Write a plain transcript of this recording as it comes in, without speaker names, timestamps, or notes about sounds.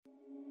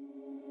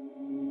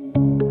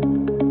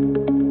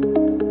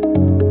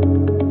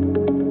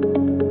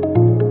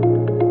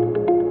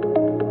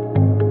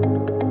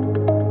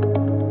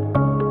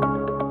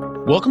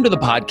Welcome to the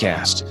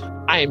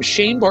podcast. I am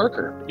Shane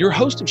Barker, your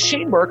host of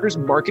Shane Barker's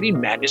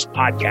Marketing Madness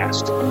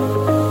podcast.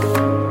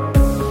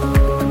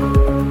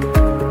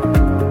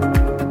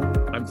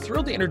 I'm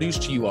thrilled to introduce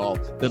to you all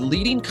the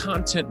leading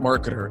content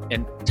marketer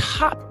and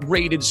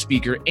top-rated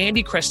speaker,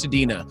 Andy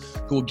Crestodina,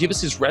 who will give us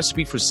his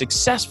recipe for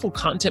successful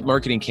content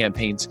marketing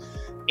campaigns.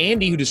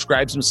 Andy, who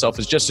describes himself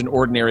as just an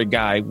ordinary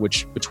guy,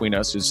 which between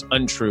us is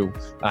untrue,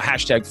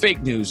 hashtag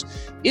fake news,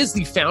 is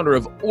the founder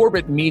of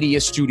Orbit Media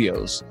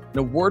Studios, an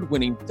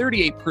award-winning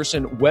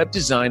 38-person web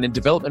design and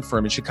development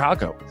firm in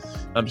Chicago.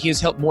 He has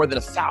helped more than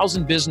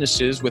 1,000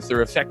 businesses with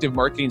their effective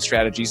marketing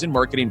strategies and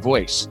marketing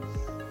voice.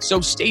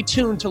 So stay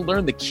tuned to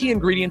learn the key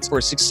ingredients for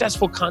a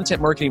successful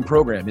content marketing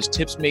program. His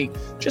tips may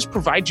just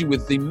provide you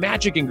with the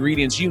magic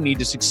ingredients you need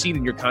to succeed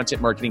in your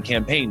content marketing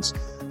campaigns.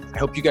 I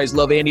hope you guys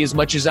love Andy as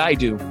much as I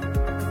do.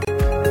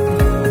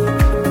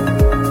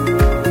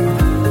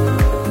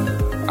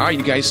 All right,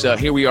 you guys,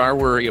 here we are.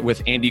 We're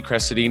with Andy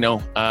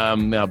Crestodina,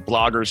 a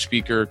blogger,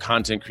 speaker,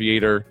 content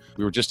creator.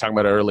 We were just talking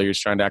about it earlier.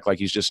 He's trying to act like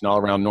he's just an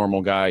all-around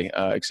normal guy,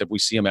 except we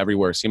see him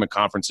everywhere, see him at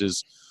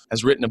conferences,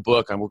 has written a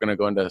book, and we're going to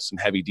go into some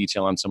heavy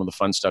detail on some of the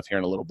fun stuff here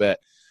in a little bit.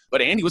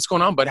 But Andy, what's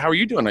going on, bud? How are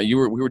you doing? We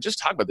were just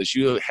talking about this.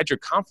 You had your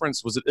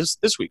conference, was it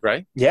this week,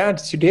 right? Yeah,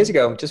 2 days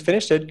ago. Just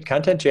finished it.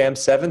 Content Jam,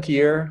 7th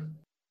year.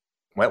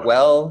 Went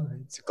well.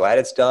 Glad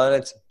it's done.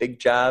 It's a big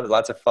job,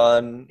 lots of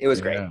fun. It was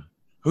great.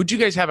 Who'd you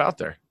guys have out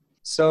there?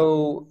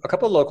 So a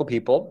couple of local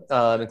people,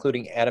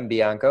 including Adam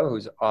Bianco,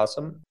 who's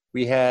awesome.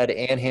 We had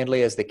Ann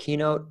Handley as the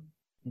keynote,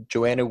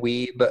 Joanna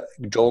Wiebe,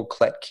 Joel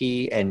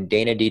Kletke, and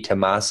Dana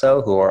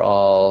Tommaso, who are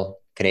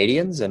all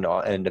Canadians and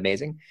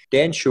amazing.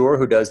 Dan Schur,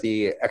 who does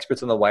the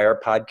Experts on the Wire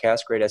podcast,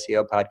 great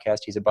SEO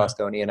podcast. He's a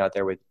Bostonian out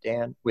there with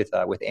Ann.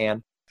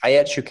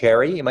 Ayat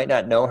Shukeri, you might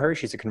not know her.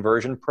 She's a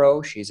conversion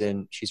pro. She's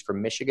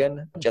from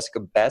Michigan.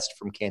 Jessica Best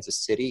from Kansas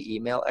City,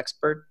 email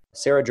expert.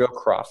 Sarah Jo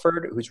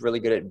Crawford, who's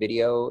really good at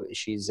video.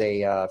 She's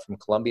from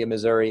Columbia,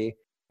 Missouri.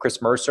 Chris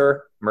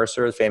Mercer,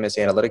 the famous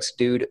analytics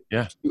dude.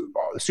 Yeah.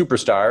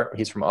 Superstar.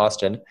 He's from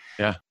Austin.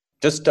 Yeah.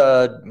 Just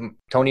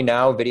Tony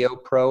Now, video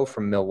pro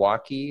from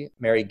Milwaukee.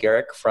 Mary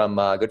Garrick,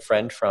 good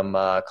friend from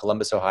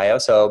Columbus, Ohio.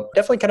 So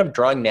definitely kind of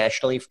drawing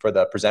nationally for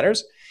the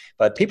presenters,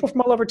 but people from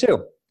all over too.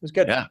 It was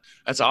good. Yeah,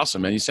 that's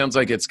awesome, man. You sounds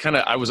like it's kind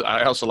of,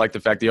 I also like the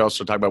fact that you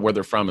also talk about where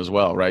they're from as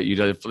well, right? You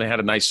definitely had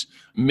a nice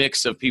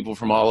mix of people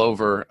from all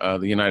over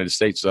the United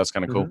States, so that's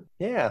kind of cool.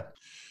 Mm-hmm. Yeah.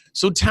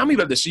 So tell me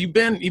about this. So you've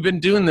been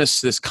doing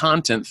this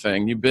content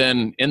thing. You've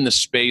been in the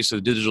space,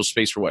 the digital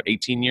space for what,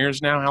 18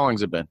 years now? How long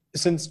has it been?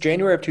 Since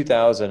January of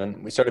 2000,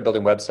 and we started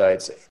building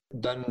websites,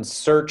 done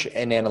search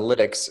and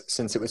analytics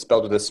since it was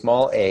spelled with a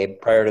small a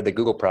prior to the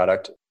Google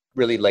product.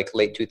 Really like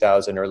late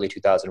 2000, early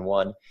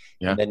 2001.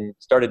 Yeah. And then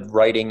started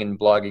writing and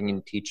blogging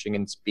and teaching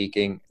and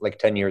speaking like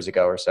 10 years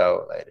ago or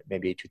so.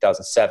 Maybe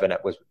 2007,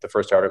 it was the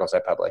first articles I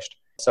published.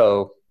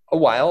 So a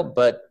while,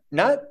 but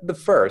not the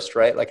first,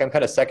 right? Like I'm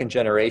kind of second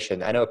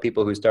generation. I know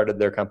people who started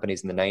their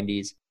companies in the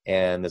 90s,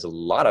 and there's a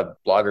lot of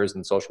bloggers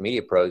and social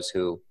media pros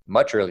who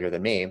much earlier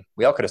than me.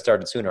 We all could have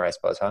started sooner, I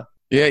suppose, huh?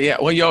 Yeah.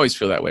 Well, you always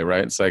feel that way,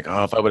 right? It's like,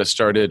 oh, if I would have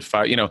started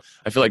I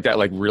feel like that,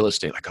 like real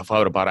estate, like if I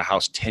would have bought a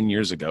house 10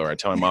 years ago, or I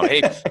tell my mom, hey,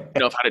 if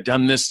I'd have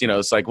done this,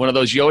 it's like one of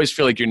those, you always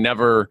feel like you're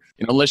never,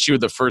 unless you were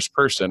the first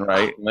person,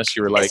 right? Unless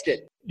you were like,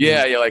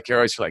 yeah, like you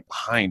always feel like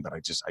behind, but I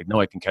know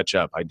I can catch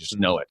up. I just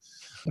know it.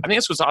 I think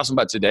that's what's awesome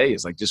about today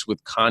is like just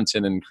with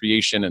content and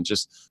creation and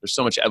just there's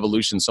so much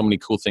evolution, so many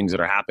cool things that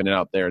are happening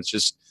out there. It's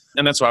just,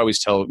 and that's why I always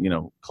tell,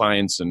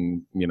 clients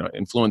and,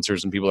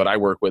 influencers and people that I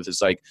work with,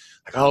 it's like,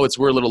 oh,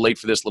 we're a little late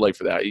for this, a little late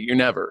for that.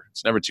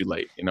 It's never too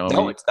late.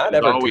 No, it's not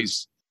ever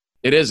always.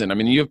 It isn't. I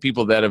mean, you have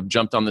people that have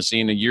jumped on the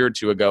scene a year or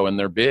two ago and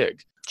they're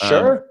big.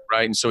 Sure.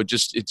 Right. And so it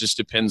just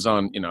depends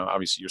on,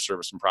 obviously your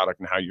service and product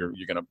and how you're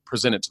going to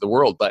present it to the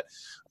world. But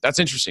that's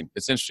interesting.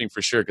 It's interesting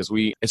for sure because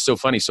it's so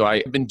funny. So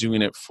I've been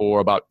doing it for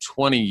about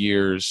 20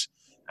 years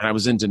and I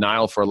was in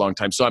denial for a long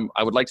time. So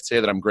I would like to say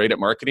that I'm great at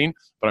marketing,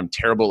 but I'm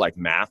terrible like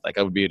math. Like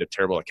I would be a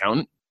terrible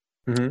accountant.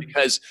 Mm-hmm.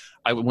 Because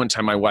one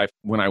time my wife,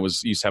 when I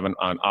used to have an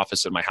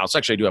office at my house,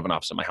 actually I do have an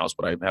office at my house,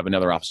 but I have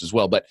another office as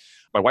well. But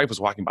my wife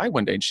was walking by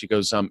one day and she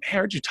goes, hey, I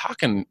heard you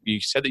talking. You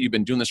said that you've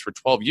been doing this for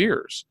 12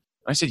 years.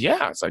 I said,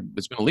 yeah, it's been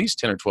at least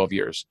 10 or 12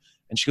 years.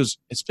 And she goes,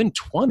 it's been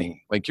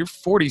 20. Like you're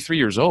 43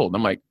 years old. And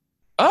I'm like,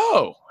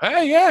 oh,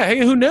 hey, yeah. Hey,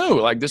 who knew?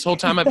 Like this whole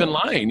time I've been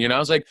lying, I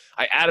was like,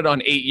 I added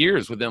on 8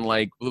 years within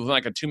like a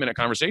 2-minute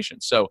conversation.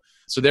 So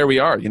there we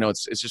are,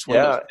 it's just one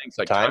of those things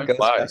like time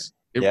flies. Fast.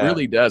 It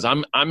really does.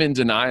 I'm in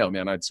denial,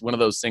 man. It's one of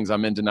those things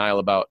I'm in denial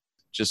about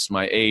just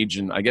my age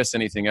and I guess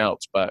anything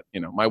else. But,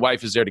 my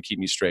wife is there to keep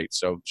me straight.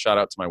 So shout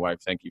out to my wife.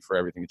 Thank you for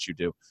everything that you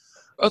do.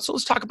 So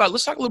let's talk a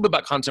little bit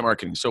about content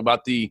marketing. So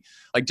about the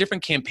like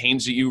different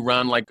campaigns that you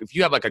run, like if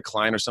you have like a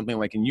client or something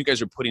like, and you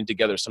guys are putting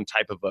together some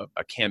type of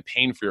a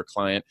campaign for your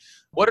client,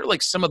 what are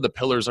like some of the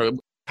pillars or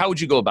how would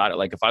you go about it?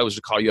 Like if I was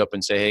to call you up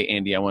and say, hey,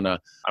 Andy, I want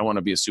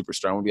to be a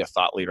superstar. I want to be a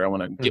thought leader. I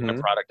want to get my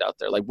product out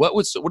there. Like what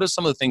are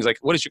some of the things, like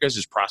what is your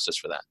guys' process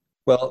for that?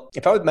 Well,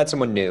 if I would met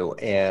someone new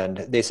and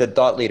they said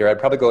thought leader, I'd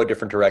probably go a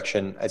different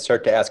direction. I'd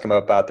start to ask them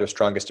about their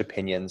strongest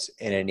opinions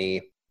and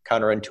any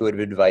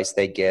counterintuitive advice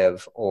they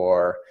give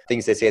or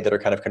things they say that are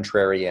kind of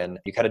contrarian.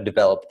 You kind of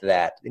develop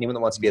that. Anyone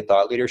that wants to be a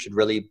thought leader should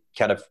really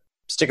kind of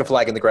stick a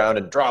flag in the ground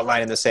and draw a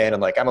line in the sand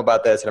and like, I'm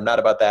about this and I'm not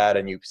about that.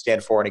 And you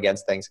stand for and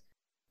against things.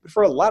 But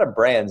for a lot of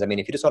brands, I mean,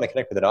 if you just want to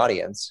connect with an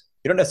audience,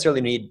 you don't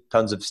necessarily need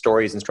tons of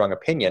stories and strong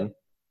opinion.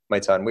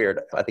 Might sound weird.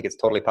 I think it's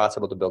totally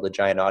possible to build a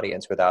giant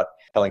audience without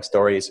telling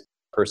stories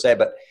per se,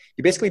 but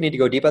you basically need to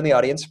go deep on the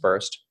audience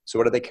first. So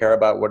what do they care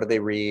about? What do they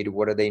read?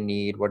 What do they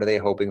need? What are they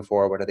hoping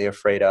for? What are they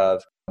afraid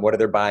of? What are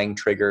their buying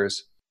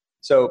triggers?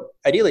 So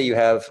ideally you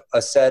have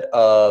a set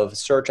of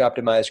search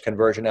optimized,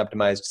 conversion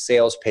optimized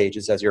sales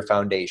pages as your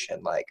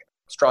foundation, like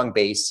strong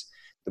base,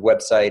 the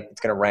website, it's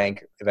going to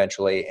rank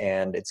eventually,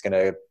 and it's going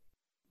to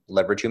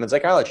leverage human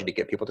psychology to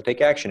get people to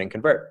take action and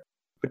convert.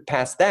 But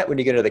past that, when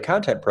you get into the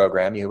content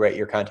program, you write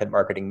your content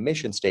marketing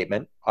mission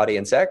statement,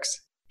 audience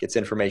X gets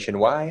information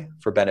Y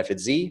for benefit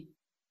Z.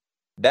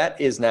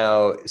 That is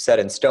now set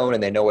in stone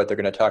and they know what they're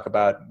going to talk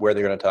about, where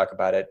they're going to talk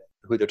about it,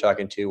 who they're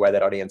talking to, why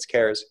that audience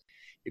cares.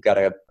 You've got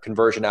a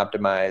conversion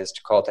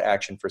optimized call to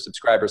action for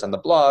subscribers on the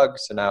blog.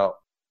 So now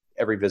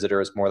every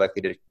visitor is more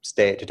likely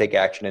to take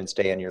action and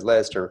stay on your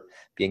list or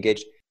be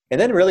engaged.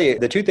 And then really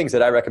the two things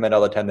that I recommend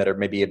all the time that are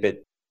maybe a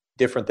bit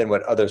different than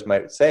what others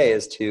might say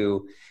is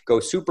to go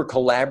super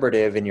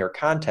collaborative in your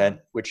content,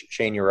 which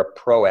Shane, you're a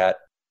pro at.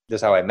 This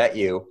is how I met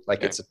you.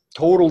 Like it's a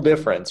total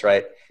difference,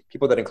 right?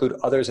 People that include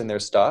others in their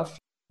stuff.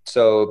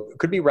 So it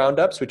could be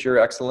roundups, which you're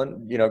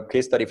excellent,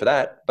 case study for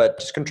that, but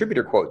just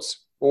contributor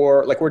quotes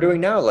or like we're doing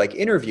now, like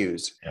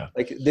interviews,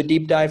 like the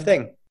deep dive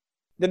thing.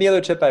 Then the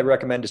other tip I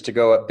recommend is to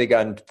go big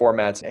on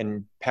formats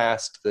and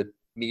past the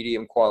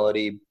medium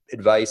quality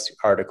advice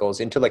articles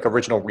into like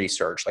original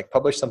research, like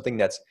publish something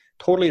that's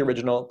totally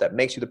original, that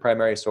makes you the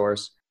primary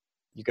source.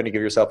 You're going to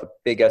give yourself a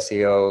big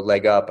SEO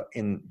leg up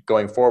in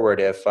going forward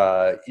if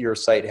your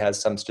site has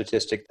some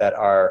statistics that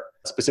are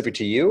specific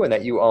to you and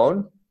that you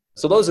own.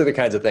 So those are the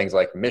kinds of things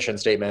like mission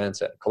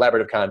statements and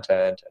collaborative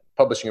content, and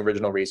publishing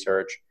original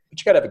research. But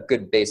you got to have a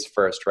good base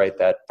first, right?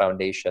 That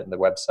foundation, the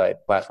website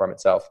platform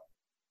itself.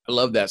 I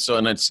love that. So,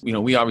 and it's,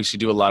 we obviously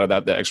do a lot of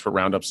that, the expert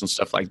roundups and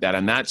stuff like that.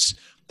 And that's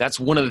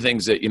one of the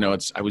things that,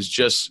 I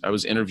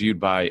was interviewed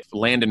by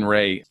Landon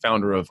Ray,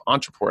 founder of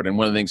Entreport. And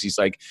one of the things he's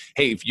like,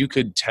 hey, if you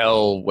could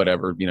tell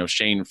whatever,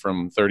 Shane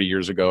from 30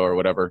 years ago or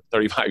whatever,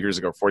 35 years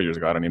ago, 4 years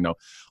ago, I don't even know,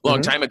 a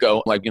long time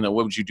ago, like, what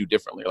would you do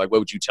differently? Like, what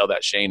would you tell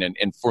that Shane?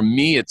 And for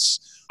me,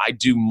 I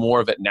do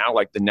more of it now,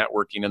 like the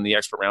networking and the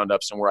expert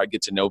roundups and where I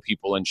get to know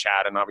people and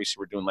chat. And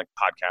obviously we're doing like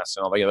podcasts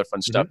and all the other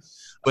fun stuff,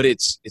 but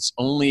it's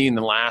only in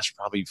the last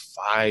probably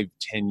 5-10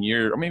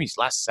 years, or maybe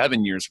last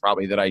 7 years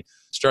probably that I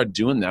started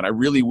doing that. I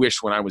really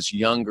wish when I was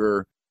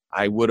younger,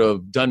 I would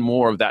have done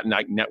more of that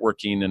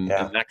networking and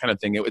that kind of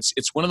thing.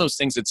 It's one of those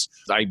things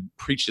I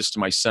preach this to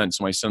my son.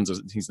 So my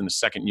he's in the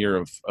second year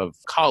of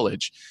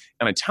college.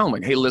 And I tell him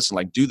like, hey, listen,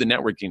 like do the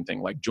networking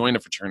thing, like join a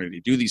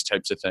fraternity, do these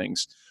types of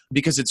things.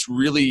 Because it's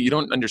really, you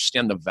don't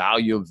understand the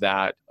value of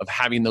that, of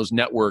having those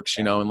networks,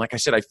 And like I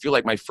said, I feel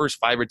like my first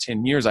 5 or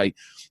 10 years, I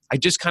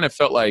just kind of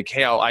felt like,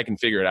 hey, I can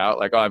figure it out.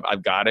 Like, oh,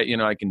 I've got it.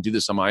 I can do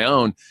this on my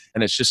own.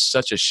 And it's just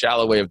such a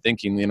shallow way of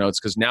thinking. It's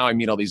because now I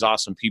meet all these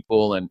awesome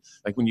people. And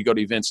like when you go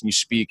to events and you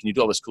speak and you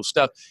do all this cool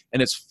stuff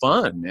and it's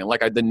fun, man.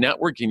 Like the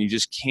networking, you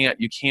can't,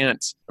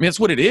 I mean, that's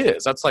what it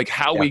is. That's like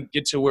how we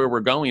get to where we're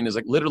going is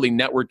like literally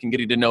networking,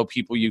 getting to know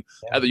people. You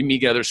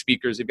meet other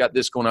speakers. They've got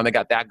this going on. They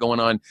got that going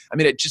on. I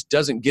mean, it just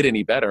doesn't get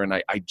any better. And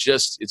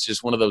it's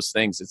just one of those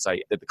things. It's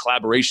like that the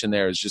collaboration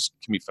there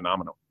can be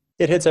phenomenal.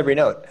 It hits every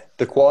note.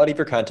 The quality of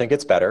your content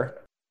gets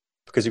better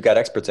because you've got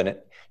experts in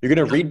it. You're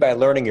going to read by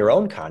learning your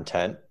own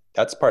content.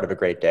 That's part of a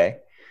great day.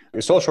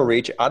 Your social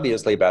reach,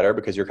 obviously better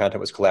because your content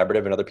was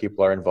collaborative and other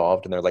people are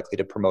involved and they're likely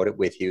to promote it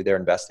with you. They're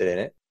invested in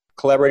it.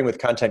 Collaborating with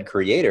content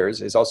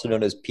creators is also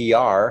known as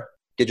PR,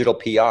 digital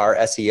PR,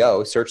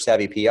 SEO, search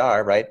savvy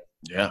PR, right?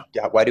 Yeah.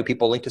 Why do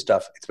people link to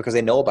stuff? It's because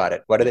they know about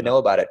it. Why do they know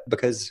about it?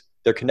 Because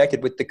they're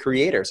connected with the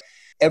creators.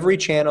 Every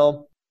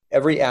channel,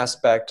 every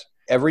aspect,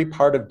 every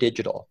part of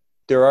digital.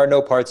 There are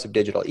no parts of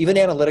digital. Even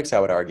analytics,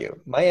 I would argue.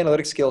 My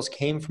analytics skills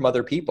came from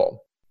other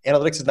people.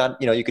 Analytics is not,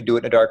 you could do it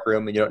in a dark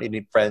room and you don't need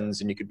any friends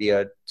and you could be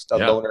a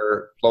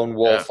lone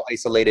wolf,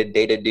 isolated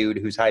data dude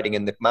who's hiding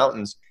in the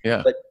mountains.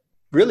 Yeah. But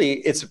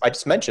really, I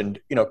just mentioned,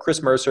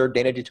 Chris Mercer,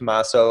 Dana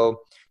DiTomaso,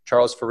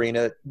 Charles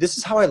Farina. This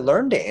is how I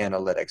learned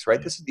analytics, right?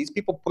 These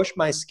people push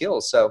my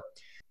skills. So,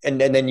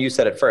 and then you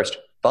said it first,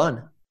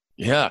 fun.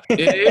 Yeah, it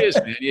is.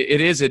 Man.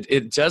 It is.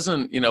 It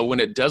doesn't, when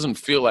it doesn't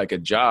feel like a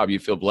job, you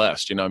feel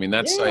blessed. I mean,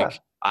 that's like,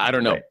 I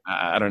don't know. Right.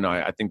 I don't know.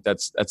 I think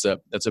that's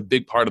a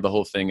big part of the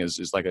whole thing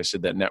is like I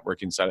said, that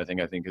networking side of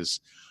thing, I think is,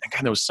 and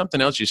kind of was something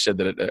else you said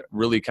that it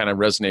really kind of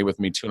resonated with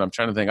me too. And I'm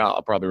trying to think,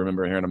 I'll probably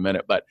remember here in a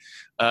minute, but,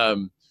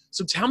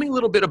 so tell me a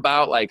little bit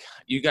about like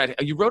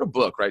you wrote a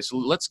book, right? So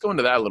let's go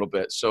into that a little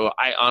bit. So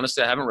I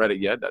honestly haven't read it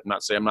yet.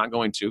 Not say I'm not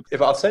going to.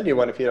 If I'll send you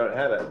one if you don't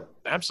have it.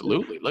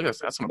 Absolutely. Look,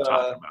 that's what I'm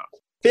talking about.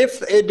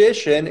 Fifth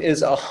edition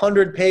is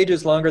 100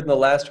 pages longer than the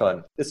last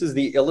one. This is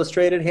the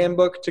illustrated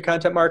handbook to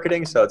content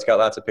marketing. So it's got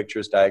lots of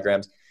pictures,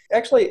 diagrams.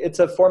 Actually, it's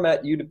a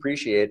format you'd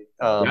appreciate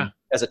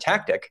as a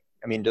tactic.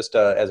 I mean, just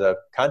as a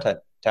content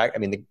tactic. I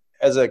mean,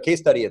 as a case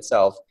study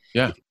itself,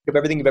 Yeah. if you think of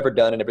everything you've ever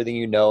done and everything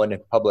you know and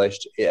have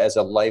published as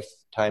a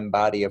lifetime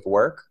body of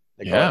work.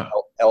 They call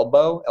it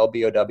ELBOW,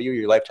 LBOW,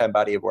 your lifetime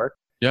body of work.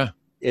 Yeah.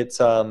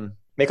 It's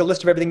make a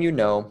list of everything you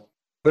know,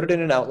 put it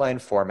in an outline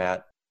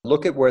format,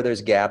 look at where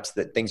there's gaps,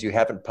 that things you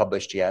haven't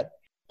published yet,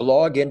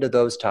 blog into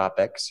those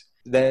topics.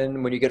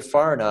 Then when you get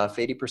far enough,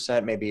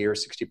 80% maybe or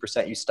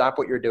 60%, you stop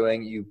what you're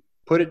doing, you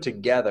put it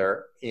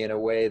together in a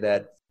way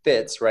that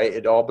fits, right?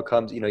 It all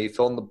becomes, you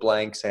fill in the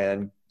blanks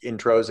and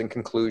intros and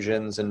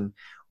conclusions and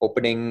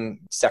opening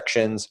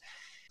sections.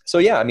 So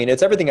yeah, I mean,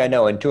 it's everything I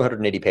know in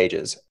 280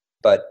 pages,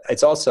 but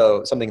it's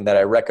also something that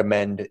I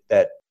recommend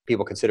that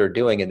people consider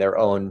doing in their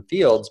own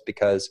fields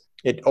because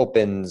it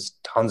opens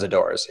tons of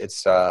doors.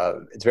 It's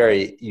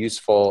very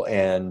useful,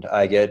 and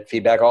I get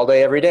feedback all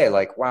day, every day.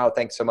 Like, wow,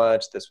 thanks so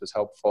much. This was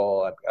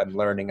helpful. I'm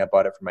learning. I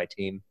bought it for my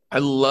team. I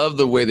love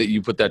the way that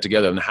you put that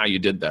together and how you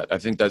did that. I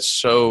think that's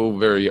so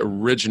very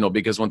original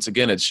because once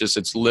again,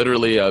 it's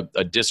literally a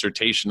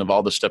dissertation of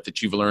all the stuff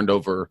that you've learned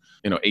over,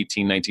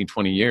 18, 19,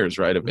 20 years,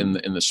 right? Mm-hmm.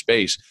 In the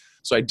space.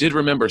 So I did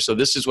remember, so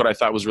this is what I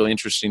thought was really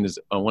interesting is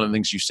one of the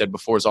things you said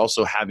before is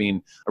also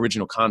having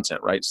original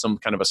content, right? Some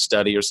kind of a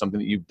study or something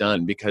that you've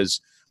done,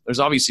 because there's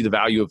obviously the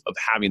value of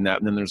having that.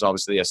 And then there's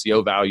obviously the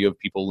SEO value of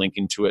people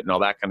linking to it and all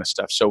that kind of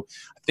stuff. So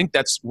I think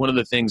that's one of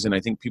the things. And I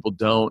think people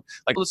don't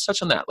let's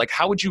touch on that. Like,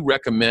 how would you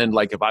recommend,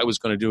 like if I was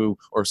going to do,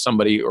 or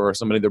somebody,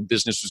 their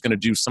business was going to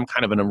do some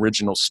kind of an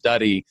original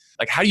study,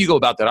 like how do you go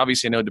about that?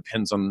 Obviously I know it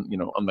depends on,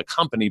 on the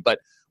company, but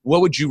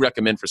what would you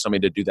recommend for somebody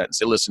to do that and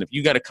say, listen, if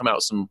you got to come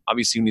out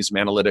obviously we need some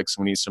analytics,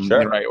 we need some,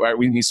 sure. right,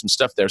 we need some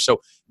stuff there.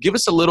 So give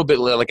us a little bit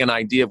like an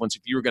idea of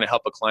if you were going to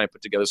help a client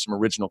put together some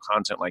original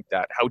content like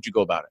that, how would you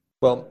go about it?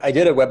 Well, I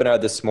did a webinar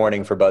this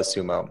morning for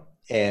BuzzSumo.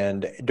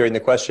 And during the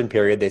question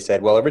period, they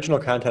said, well, original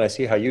content, I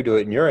see how you do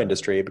it in your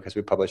industry because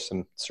we published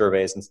some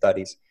surveys and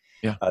studies.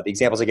 Yeah. The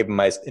examples I gave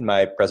in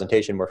my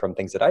presentation were from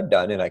things that I'd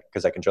done, and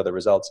because I can show the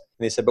results.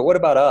 And they said, but what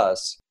about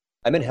us?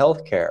 I'm in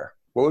healthcare.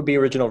 What would be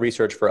original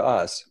research for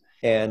us?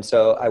 And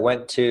so I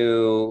went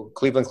to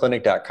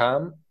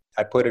clevelandclinic.com.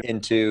 I put it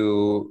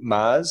into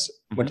Moz,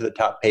 went to the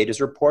top pages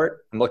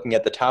report. I'm looking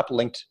at the top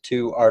linked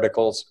to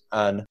articles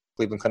on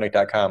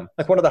clevelandclinic.com.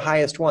 Like one of the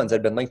highest ones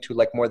I'd been linked to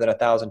like more than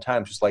 1,000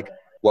 times, just like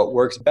what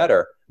works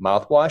better,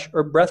 mouthwash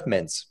or breath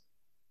mints?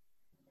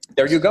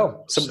 There you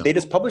go. So they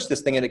just published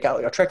this thing and it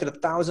attracted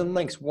 1,000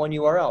 links, one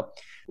URL.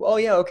 Well,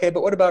 yeah, okay,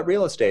 but what about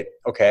real estate?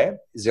 Okay,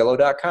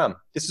 Zillow.com.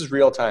 This is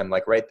real time,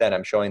 like right then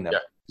I'm showing them.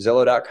 Yeah.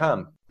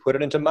 Zillow.com. Put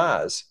it into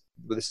Moz.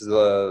 This is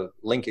the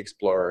link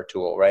explorer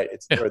tool, right?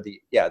 It's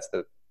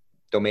the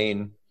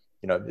domain,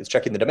 it's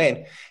checking the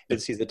domain.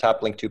 It sees the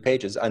top link 2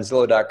 pages. On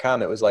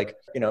Zillow.com, it was like,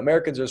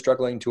 Americans are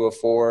struggling to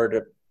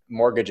afford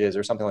mortgages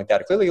or something like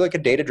that. Clearly like a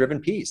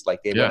data-driven piece,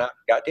 like they went out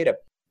and got data.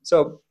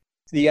 So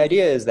the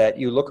idea is that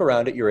you look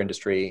around at your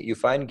industry, you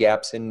find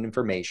gaps in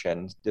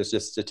information. There's a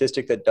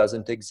statistic that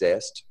doesn't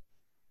exist.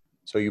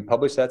 So you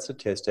publish that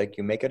statistic,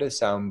 you make it a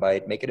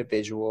soundbite, make it a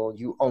visual,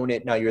 you own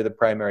it. Now you're the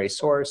primary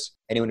source.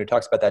 Anyone who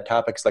talks about that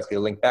topic is likely to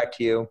link back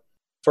to you.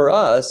 For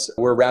us,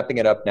 we're wrapping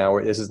it up now.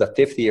 This is the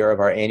 5th year of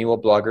our annual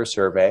blogger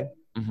survey.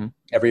 Mm-hmm.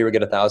 Every year we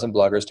get 1,000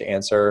 bloggers to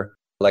answer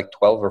like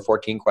 12 or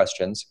 14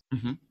 questions.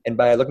 Mm-hmm. And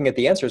by looking at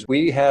the answers,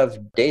 we have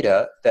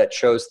data that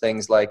shows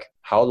things like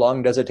how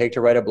long does it take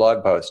to write a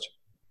blog post?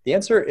 The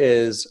answer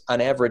is on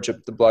average, a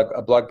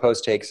blog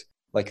post takes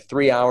like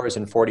 3 hours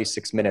and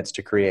 46 minutes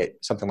to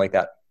create, something like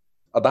that.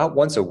 About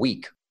once a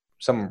week,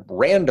 some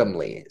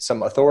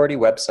authority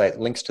website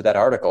links to that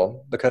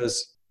article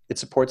because it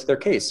supports their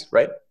case,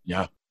 right?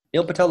 Yeah.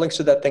 Neil Patel links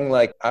to that thing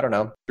like,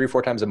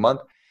 3-4 times a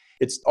month.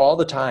 It's all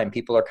the time.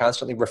 People are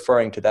constantly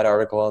referring to that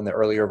article and the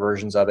earlier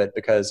versions of it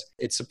because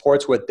it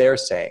supports what they're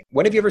saying.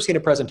 When have you ever seen a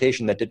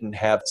presentation that didn't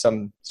have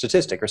some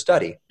statistic or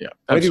study? Yeah.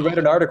 When have you read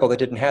an article that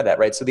didn't have that,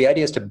 right? So the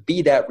idea is to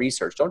be that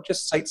research. Don't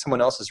just cite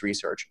someone else's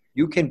research.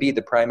 You can be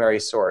the primary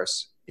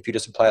source if you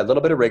just apply a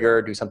little bit of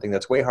rigor, do something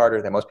that's way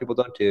harder that most people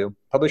don't do,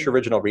 publish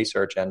original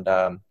research, and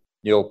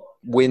you'll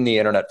win the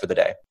internet for the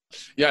day.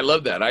 Yeah, I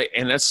love that.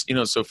 And that's,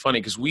 so funny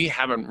because we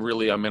haven't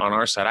really, on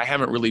our side, I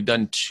haven't really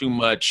done too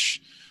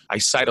much. I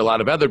cite a lot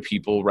of other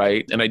people,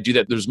 right? And I do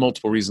that. There's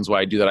multiple reasons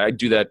why I do that. I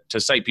do that to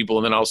cite people.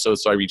 And then also,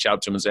 so I reach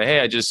out to them and say, hey,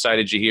 I just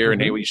cited you here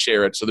and hey, we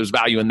share it. So there's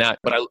value in that.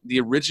 But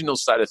the original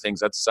side of things,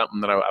 that's something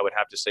that I would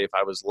have to say if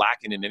I was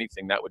lacking in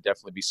anything, that would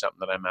definitely be something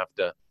that I'm have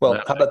to.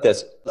 Well, how about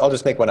this? I'll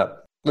just make one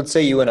up. Let's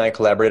say you and I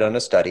collaborate on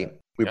a study.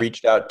 We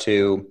reached out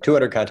to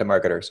 200 content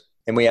marketers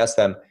and we asked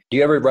them, do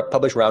you ever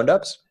publish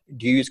roundups?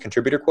 Do you use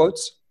contributor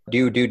quotes? Do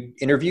you do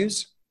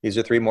interviews? These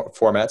are 3 more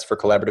formats for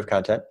collaborative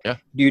content. Yeah.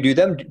 Do you do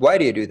them? Why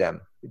do you do them?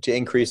 To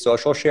increase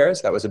social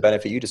shares. That was a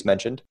benefit you just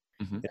mentioned.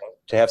 Mm-hmm.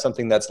 To have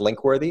something that's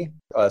link worthy,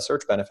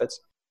 search benefits.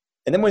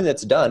 And then when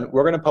it's done,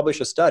 we're going to publish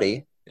a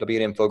study It'll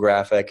be an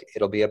infographic.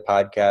 It'll be a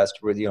podcast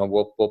where,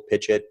 we'll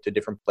pitch it to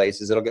different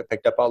places. It'll get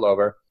picked up all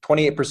over.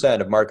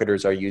 28% of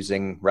marketers are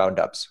using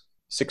roundups.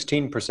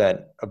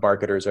 16% of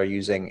marketers are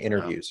using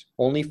interviews.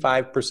 Wow. Only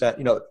 5%,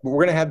 we're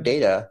going to have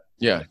data.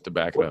 Yeah, to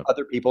back it up.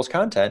 Other people's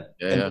content.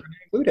 Yeah, and we're going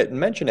to include it and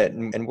mention it.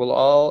 And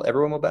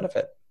everyone will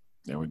benefit.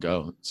 There we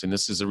go. So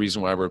this is the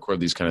reason why I record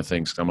these kind of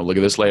things. I'm going to look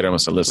at this later. I'm going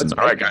to say, listen,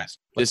 all right, guys,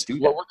 this is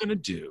what we're going to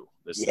do.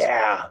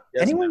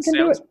 Anyone can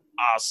do it.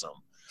 Awesome.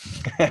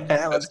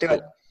 Let's do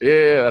it.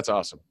 Yeah, that's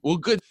awesome. Well,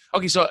 good.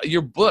 Okay, so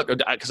your book,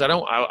 because I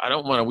don't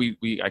want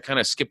to. I kind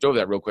of skipped over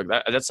that real quick.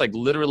 That's like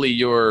literally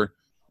your,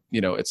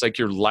 it's like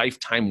your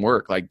lifetime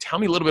work. Like, tell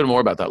me a little bit more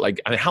about that. Like,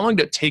 how long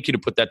did it take you to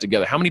put that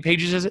together? How many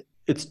pages is it?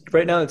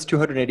 Right now it's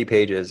 280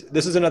 pages.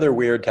 This is another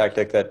weird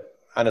tactic that,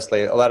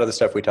 honestly, a lot of the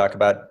stuff we talk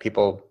about,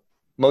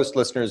 most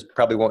listeners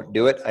probably won't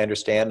do it. I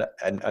understand,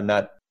 and I'm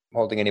not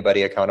holding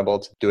anybody accountable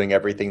to doing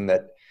everything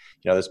that.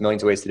 There's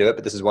millions of ways to do it,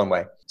 but this is one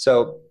way.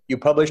 So you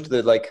published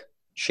the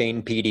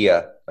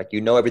Shanepedia,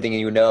 everything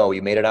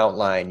you made an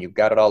outline, you've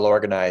got it all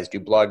organized, you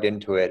blogged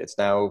into it. It's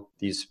now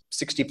these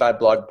 65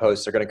 blog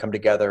posts are going to come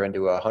together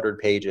into 100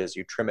 pages.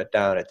 You trim it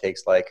down. It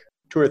takes 200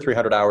 or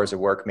 300 hours of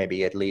work,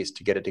 maybe at least,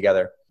 to get it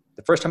together.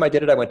 The first time I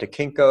did it, I went to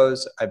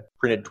Kinko's. I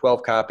printed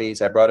 12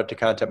 copies. I brought it to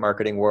Content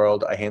Marketing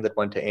World. I handed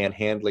one to Ann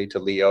Handley, to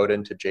Lee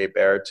Odin, to Jay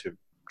Baer, to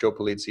Joe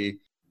Polizzi,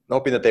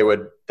 hoping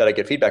that I'd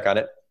get feedback on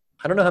it.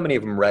 I don't know how many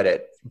of them read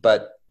it,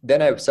 but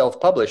then I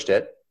self-published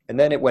it, and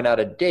then it went out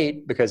of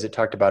date because it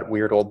talked about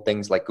weird old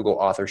things like Google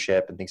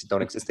authorship and things that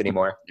don't exist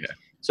anymore. Yeah.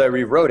 So I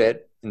rewrote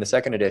it in the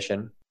second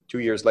edition. 2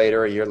 years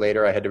later, a year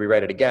later, I had to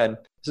rewrite it again.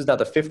 This is now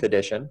the 5th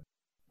edition.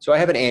 So I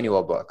have an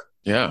annual book.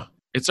 Yeah.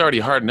 It's already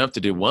hard enough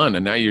to do one,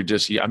 and now you're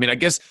just, I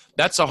guess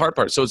that's the hard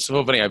part. So it's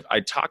so funny. I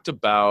talked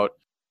about,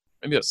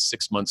 maybe about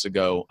 6 months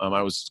ago,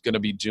 I was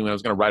going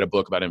to write a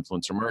book about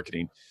influencer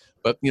marketing.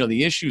 But,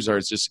 the issues are,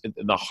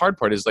 the hard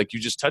part is like you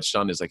just touched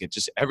on, is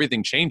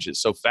everything changes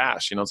so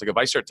fast. It's like if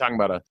I start talking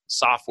about a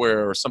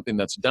software or something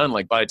that's done,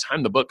 by the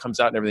time the book comes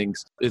out and everything,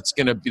 it's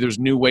going to be, there's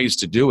new ways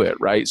to do it,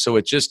 right? So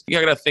you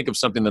got to think of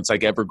something that's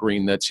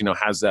evergreen, that's,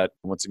 has that,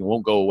 once again,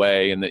 won't go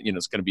away, and that,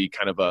 it's going to be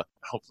kind of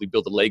hopefully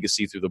build a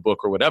legacy through the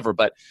book or whatever.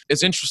 But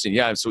it's interesting.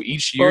 Yeah. So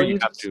each year you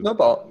have to.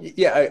 Snowball.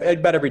 Yeah,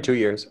 about every 2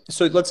 years.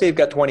 So let's say you've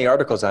got 20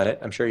 articles on it.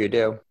 I'm sure you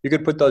do. You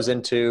could put those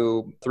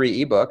into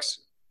 3 ebooks.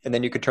 And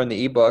then you could turn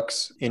the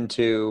ebooks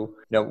into,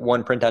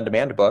 one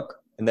print-on-demand book.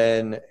 And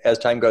then as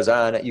time goes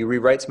on, you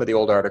rewrite some of the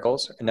old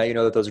articles. And now you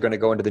know that those are going to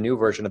go into the new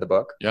version of the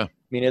book. Yeah.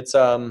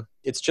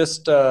 It's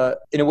just,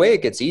 in a way,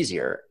 it gets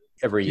easier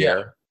every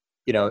year.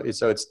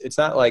 So it's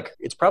not like,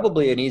 it's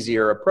probably an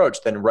easier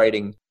approach than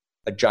writing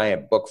a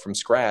giant book from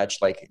scratch.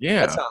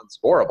 That sounds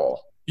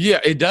horrible. Yeah,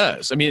 it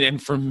does.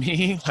 And for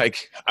me,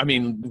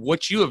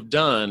 what you have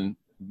done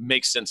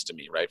makes sense to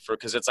me, right?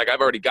 Because it's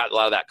I've already got a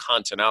lot of that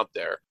content out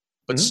there.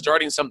 But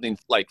starting something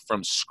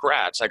from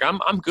scratch,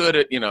 I'm good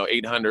at,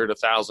 800,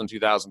 1,000,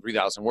 2,000,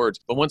 3,000 words.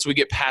 But once we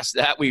get past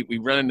that, we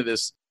run into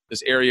this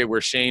area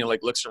where Shane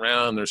looks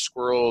around, and there's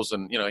squirrels,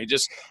 and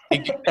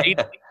he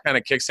kind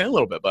of kicks in a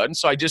little bit, bud. And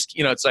so I just,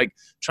 it's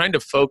trying to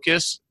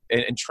focus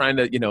and trying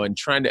to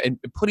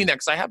putting that,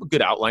 because I have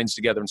good outlines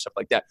together and stuff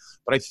like that.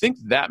 But I think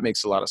that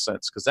makes a lot of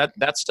sense, because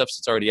that stuff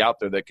that's already out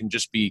there that can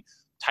just be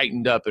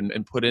tightened up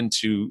and put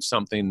into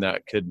something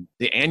that could.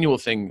 The annual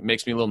thing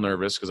makes me a little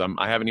nervous because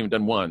I haven't even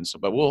done one. So,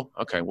 but we'll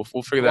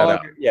figure that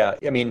out. Yeah,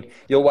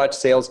 you'll watch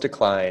sales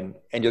decline,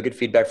 and you'll get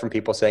feedback from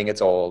people saying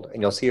it's old,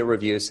 and you'll see a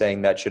review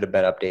saying that should have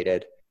been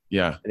updated.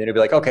 Yeah, and then you'll be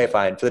like, okay,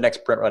 fine. For the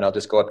next print run, I'll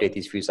just go update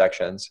these few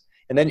sections,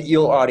 and then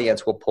your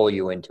audience will pull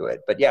you into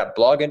it. But yeah,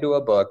 blog into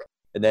a book,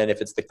 and then if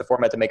it's the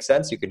format that makes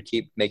sense, you can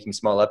keep making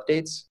small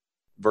updates.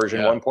 Version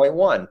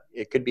 1.1,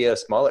 it could be a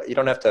smaller. You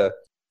don't have to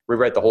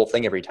rewrite the whole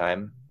thing every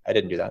time. I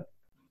didn't do that.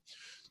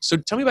 So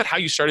tell me about how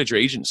you started your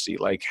agency.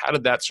 How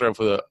did that start off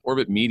with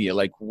Orbit Media?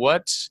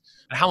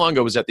 How long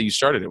ago was that you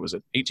started it? Was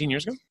it 18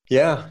 years ago?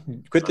 Yeah.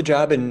 Quit the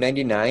job in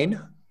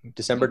 99,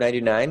 December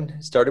 99.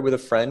 Started with a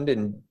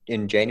friend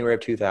in January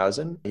of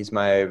 2000. He's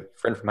my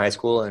friend from high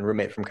school and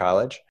roommate from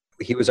college.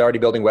 He was already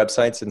building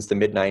websites since the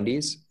mid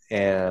 90s.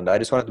 And I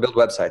just wanted to build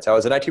websites. I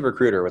was an IT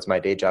recruiter, was my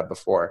day job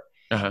before.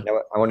 Uh-huh.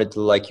 I wanted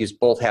to use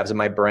both halves of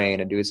my brain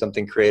and do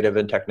something creative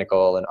and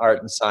technical and art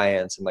and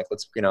science. And I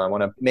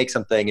want to make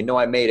something and know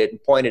I made it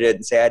and point at it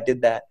and say I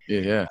did that.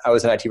 Yeah. I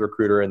was an IT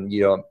recruiter, and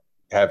you don't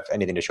have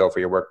anything to show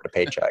for your work but a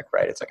paycheck,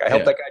 right? It's I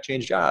helped that guy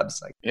change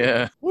jobs.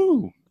 Yeah.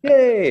 Woo.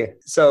 Yay.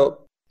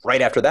 So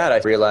right after that, I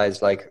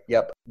realized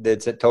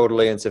it's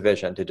totally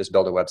insufficient to just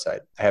build a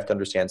website. I have to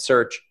understand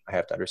search. I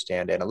have to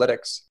understand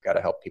analytics. Got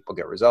to help people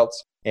get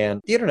results.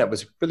 And the internet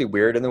was really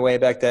weird in the way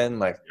back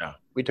then.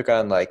 We took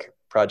on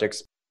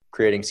projects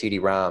creating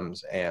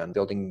CD-ROMs and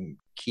building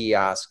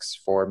kiosks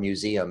for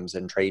museums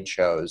and trade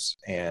shows.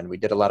 And we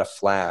did a lot of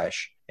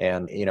Flash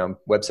and,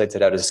 websites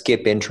that had a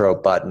skip intro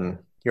button.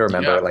 You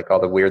remember all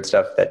the weird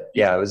stuff it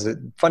was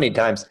funny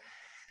times.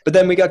 But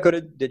then we got good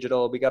at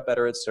digital. We got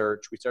better at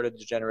search. We started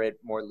to generate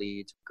more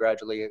leads,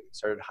 gradually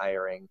started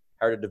hired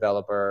a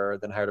developer,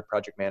 then hired a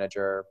project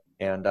manager.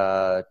 And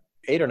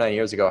 8 or 9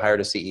 years ago, hired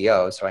a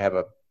CEO. So I have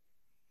a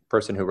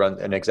person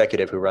an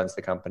executive who runs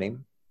the company.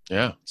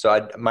 Yeah.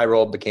 So my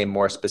role became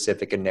more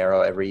specific and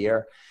narrow every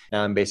year.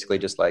 Now I'm basically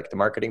just like the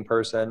marketing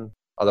person,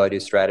 although I do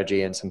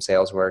strategy and some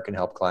sales work and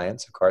help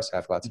clients. Of course, I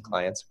have lots of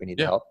clients. We need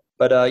to help.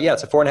 But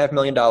it's a $4.5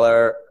 million,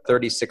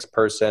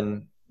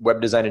 36-person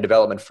web design and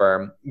development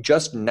firm.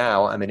 Just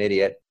now, I'm an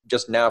idiot.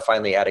 Just now,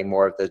 finally adding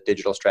more of the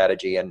digital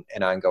strategy and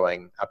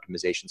ongoing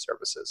optimization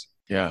services.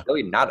 Yeah.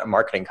 Really not a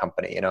marketing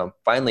company,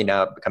 finally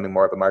now becoming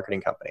more of a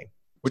marketing company.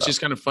 Which is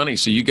kind of funny.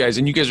 So you guys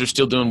are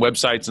still doing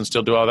websites and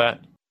still do all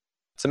that?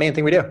 It's the main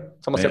thing we do.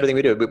 It's almost everything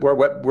we do.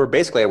 We're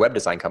basically a web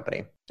design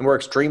company, and we're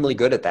extremely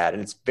good at that.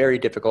 And it's very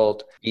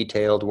difficult,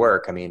 detailed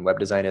work. I mean, web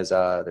design is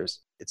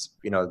it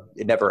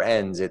never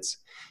ends.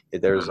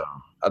 There's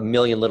a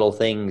million little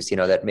things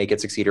that make it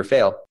succeed or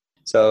fail.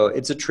 So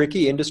it's a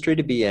tricky industry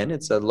to be in.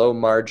 It's a low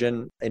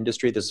margin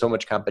industry. There's so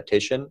much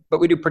competition, but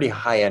we do pretty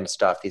high end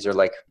stuff. These are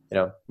like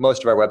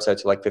most of our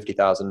websites are like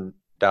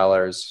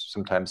 $50,000,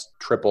 sometimes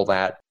triple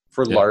that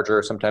for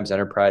larger, sometimes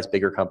enterprise,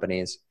 bigger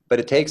companies. But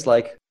it takes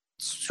like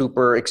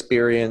super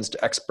experienced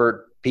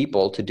expert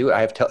people to do it.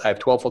 I have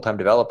 12 full-time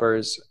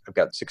developers. I've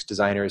got 6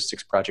 designers,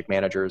 6 project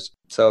managers.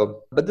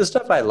 So, but the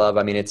stuff I love,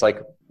 I mean, it's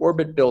like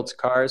Orbit builds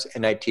cars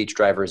and I teach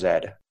driver's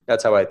ed.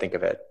 That's how I think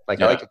of it. I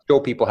like to show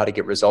people how to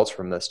get results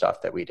from the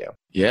stuff that we do.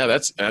 Yeah,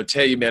 I'll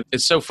tell you, man,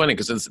 it's so funny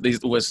because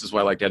this is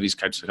why I like to have these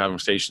types of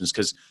conversations,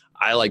 because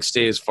I like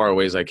stay as far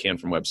away as I can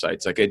from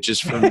websites. Like it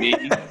just, for me,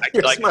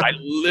 I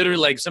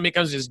literally, like somebody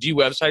comes and says, do you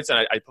websites?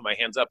 And I put my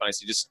hands up and I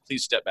say, just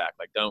please step back.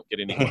 Like, don't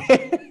get anywhere.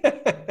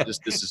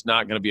 This is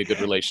not going to be a good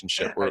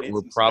relationship.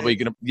 We're probably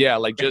going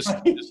to, just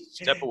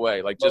step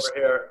away. Like just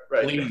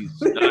please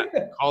not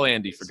call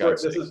Andy for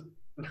God's sake.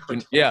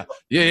 Yeah.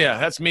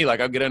 That's me. Like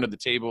I'll get under the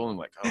table and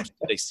like, oh, did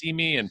they see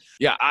me? And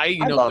I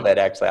love it.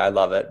 Actually, I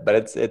love it.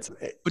 But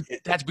but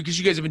that's because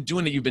you guys have been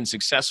doing it. You've been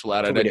successful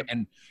at it.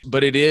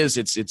 But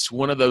it's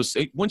one of those,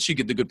 once you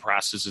get the good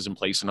processes in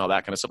place and all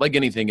that kind of stuff, like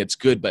anything, it's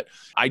good. But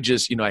I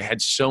just, I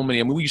had so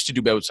many, we used to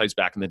do websites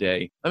back in the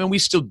day. I mean, we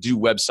still do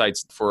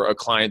websites for a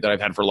client that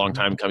I've had for a long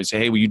time come and say,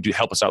 hey, will you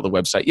help us out with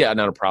the website? Yeah,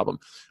 not a problem.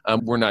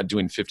 We're not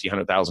doing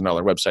 $50,000, $100,000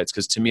 websites.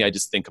 Because to me, I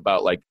just think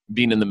about like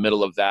being in the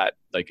middle of that,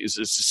 like it's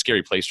a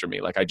scary place for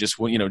me. Like I just,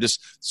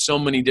 just so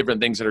many different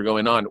things that are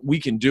going on. We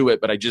can do it,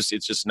 but it's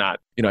just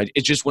not,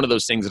 it's just one of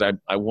those things that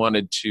I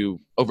wanted to,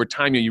 over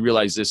time, you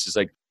realize this is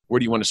like, where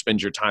do you want to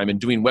spend your time?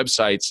 And doing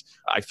websites,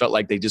 I felt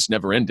like they just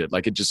never ended.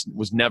 Like it just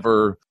was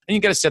never, and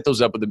you got to set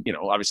those up with the,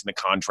 obviously the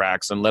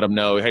contracts and let them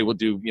know, hey, we'll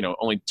do,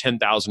 only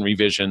 10,000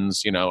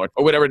 revisions, or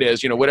whatever it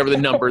is, whatever the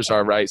numbers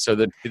are, right? So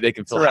that they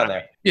can feel around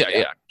there.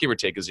 Yeah. Give or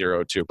take a 0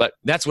 or 2. But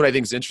that's what I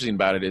think is interesting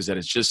about it, is that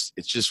it's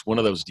just one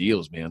of those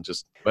deals, man.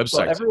 Just websites.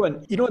 Well,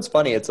 everyone, what's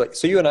funny? It's like,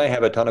 so you and I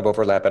have a ton of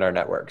overlap in our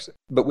networks,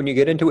 but when you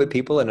get into it with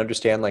people and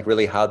understand like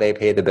really how they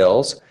pay the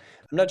bills,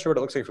 I'm not sure what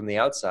it looks like from the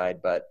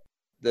outside, but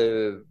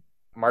the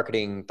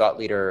marketing, thought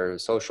leader,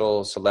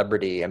 social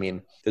celebrity. I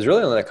mean, there's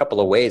really only a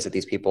couple of ways that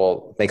these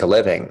people make a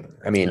living.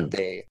 I mean,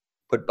 they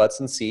put butts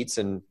in seats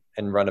and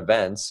run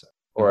events,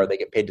 or they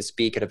get paid to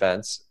speak at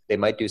events. They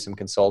might do some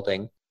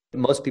consulting.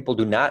 Most people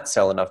do not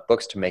sell enough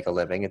books to make a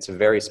living. It's a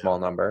very small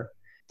number.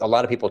 A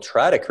lot of people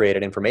try to create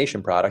an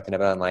information product and have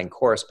an online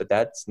course, but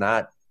that's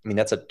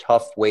a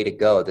tough way to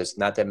go. There's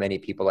not that many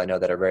people I know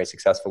that are very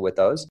successful with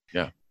those.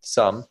 Yeah.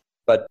 Some.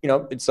 But,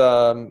 it's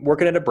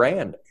working at a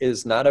brand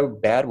is not a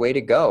bad way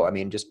to go. I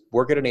mean, just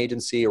work at an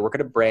agency or work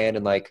at a brand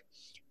and like,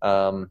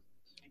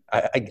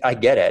 I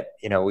get it.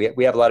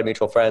 We have a lot of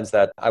mutual friends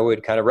that I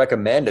would kind of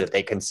recommend that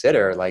they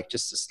consider like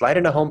just slide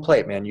in a home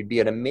plate, man. You'd be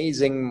an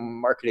amazing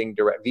marketing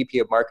VP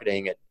of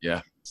marketing.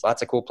 There's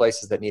lots of cool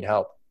places that need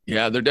help.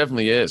 Yeah, there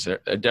definitely is. There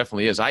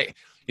definitely is.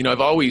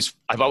 I've always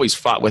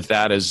fought with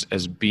that as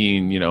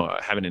being,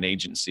 having an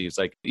agency. It's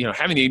like,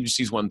 having the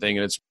agency is one thing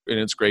and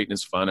it's great and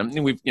it's fun. I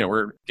mean,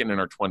 we're getting in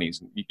our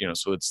 20s,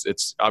 so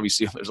it's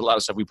obviously there's a lot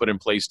of stuff we put in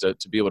place to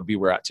be able to be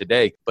where we're at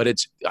today. But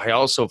I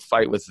also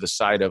fight with the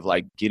side of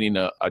like getting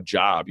a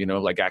job,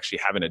 like actually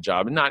having a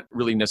job, and not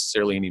really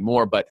necessarily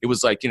anymore. But it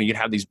was like, you'd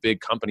have these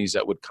big companies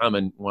that would come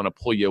and want to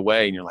pull you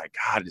away. And you're like,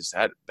 God, is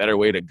that a better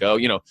way to go?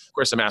 Of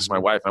course I'm asking my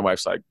wife. My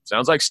wife's like,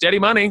 sounds like steady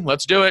money.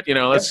 Let's do it.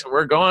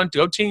 We're going to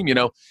go team,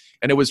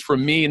 And it was for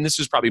me, and this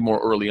was probably more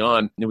early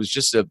on, it was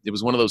just it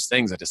was one of those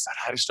things I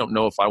just don't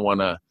know if I want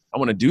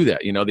to do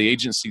that. The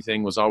agency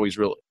thing was always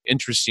real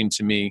interesting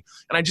to me.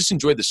 And I just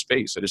enjoyed the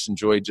space. I just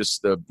enjoyed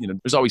just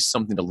there's always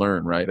something to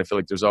learn, right? I feel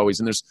like there's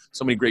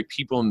so many great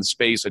people in the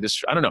space. I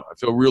don't know. I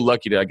feel real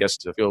lucky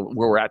to feel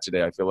where we're at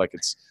today. I feel like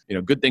it's,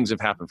 good things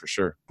have happened for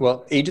sure.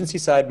 Well, agency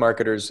side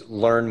marketers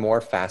learn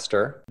more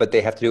faster, but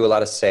they have to do a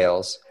lot of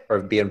sales or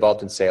be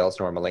involved in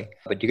sales normally.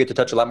 But you get to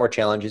touch a lot more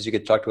challenges. You get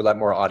to talk to a lot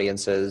more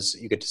audiences.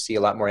 You get to see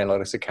a lot more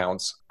analytics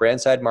accounts. Brand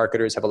side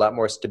marketers have a lot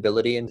more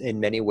stability in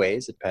many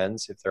ways. It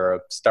depends. If they're a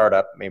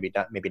startup, maybe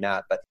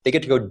not. But they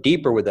get to go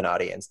deeper with an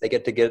audience. They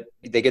get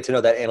to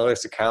know that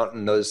analytics account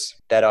and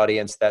that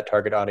audience, that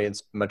target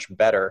audience much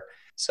better.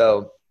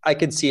 So I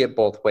can see it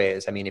both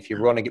ways. I mean, if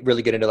you want to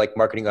really get into like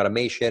marketing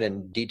automation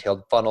and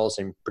detailed funnels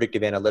and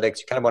predictive analytics,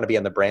 you kind of want to be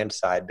on the brand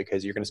side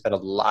because you're going to spend a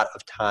lot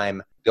of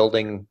time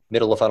building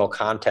middle of funnel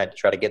content to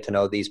try to get to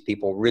know these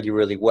people really,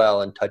 really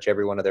well and touch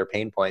every one of their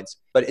pain points.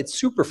 But it's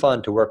super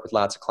fun to work with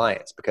lots of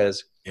clients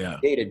because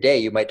day to day,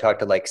 you might talk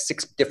to like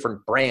 6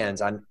 different brands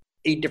on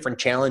 8 different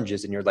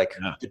challenges and you're like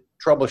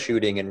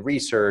troubleshooting and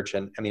research.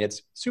 And I mean,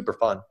 it's super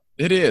fun.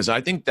 It is. I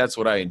think that's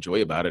what I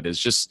enjoy about it is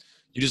just,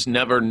 you just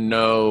never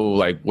know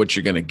like what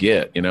you're going to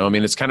get. You know, I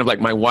mean, it's kind of like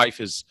my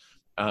wife is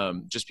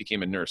just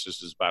became a nurse.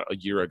 This was about a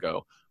year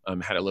ago.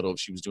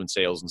 She was doing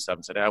sales and stuff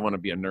and said, hey, I want to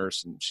be a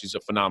nurse. And she's a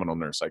phenomenal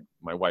nurse. Like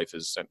my wife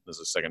this is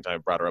the second time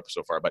I've brought her up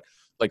so far, but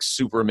like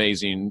super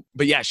amazing.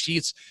 But yeah,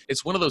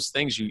 it's one of those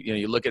things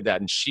you look at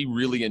that and she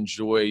really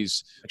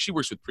enjoys, like she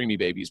works with preemie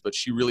babies, but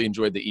she really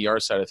enjoyed the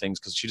ER side of things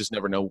because she just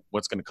never know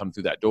what's going to come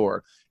through that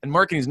door. And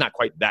marketing is not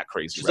quite that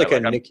crazy. She's right?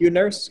 like a NICU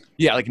nurse?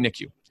 Yeah, like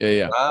NICU.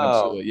 Yeah. Wow.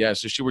 Absolutely. Yeah.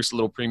 So she works with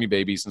little preemie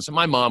babies. And so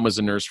my mom was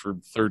a nurse for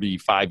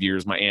 35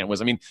 years. My aunt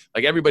was, I mean,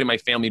 like everybody in my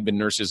family had been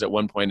nurses at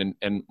one point.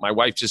 And my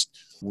wife just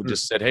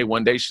said, hey,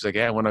 one day she's like,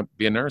 hey, I want to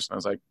be a nurse. And I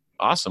was like,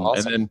 awesome.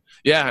 And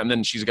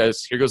then she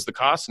goes, here goes the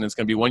cost. And it's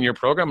going to be a 1-year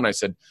program. And I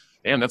said,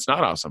 damn, that's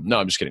not awesome. No,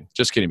 I'm just kidding,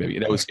 baby.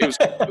 It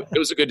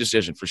was a good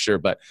decision for sure.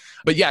 But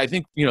yeah, I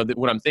think,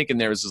 what I'm thinking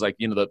there is like,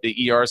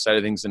 the ER side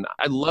of things. And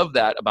I love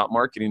that about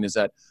marketing is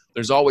that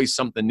there's always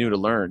something new to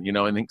learn,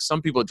 I think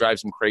some people it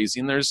drives them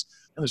crazy and there's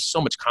so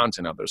much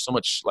content out there. So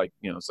much like,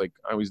 it's like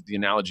I always the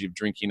analogy of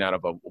drinking out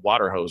of a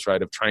water hose,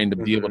 right? Of trying to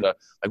be able to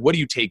like, what do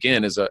you take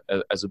in as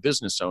a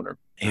business owner?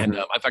 And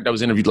in fact, I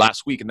was interviewed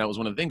last week and that was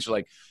one of the things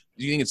like,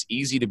 do you think it's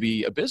easy to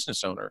be a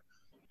business owner?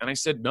 And I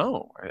said,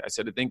 no. I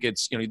said, I think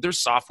it's,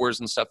 there's softwares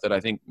and stuff that I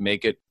think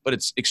make it, but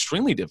it's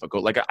extremely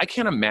difficult. Like I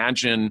can't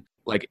imagine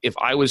like if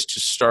I was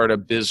to start a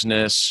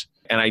business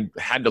and I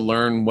had to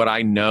learn what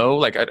I know,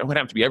 like I don't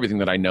have to be everything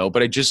that I know,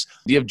 but I just,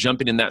 the idea of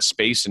jumping in that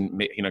space and,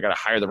 got to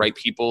hire the right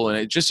people. And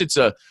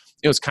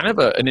it's kind of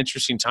an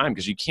interesting time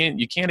because you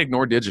can't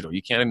ignore digital.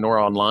 You can't ignore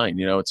online.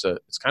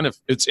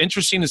 It's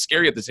interesting and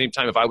scary at the same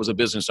time. If I was a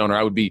business owner,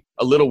 I would be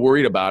a little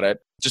worried about it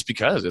just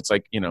because it's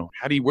like,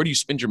 where do you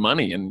spend your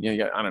money? And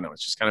I don't know.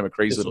 It's just kind of a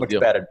crazy little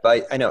deal. Bad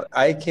advice. I know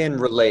I can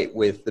relate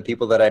with the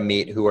people that I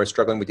meet who are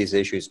struggling with these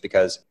issues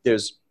because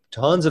there's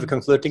tons of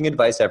conflicting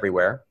advice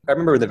everywhere. I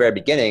remember in the very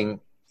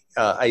beginning,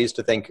 I used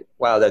to think,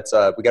 wow, that's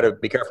we got to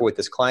be careful with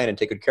this client and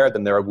take good care of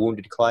them. They're a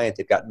wounded client.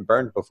 They've gotten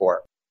burned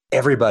before.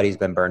 Everybody's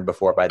been burned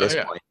before by this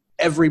point.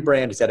 Every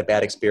brand has had a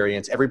bad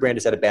experience. Every brand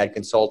has had a bad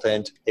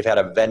consultant. They've had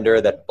a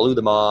vendor that blew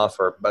them off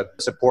or a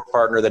support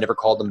partner that never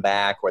called them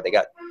back, or they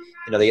got,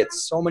 they get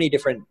so many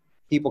different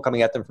people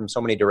coming at them from so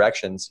many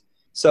directions.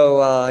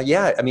 So,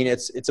 I mean,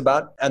 it's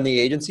about, on the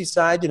agency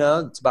side,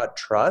 it's about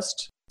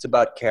trust. It's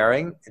about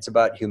caring. It's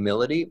about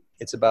humility.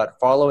 It's about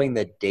following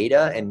the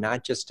data and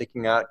not just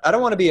sticking out. I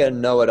don't want to be a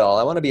know-it-all.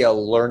 I want to be a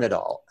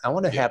learn-it-all. I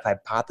want to have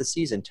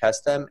hypotheses and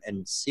test them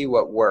and see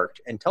what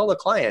worked and tell the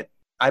client,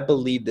 I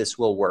believe this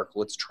will work.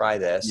 Let's try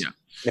this. Yeah.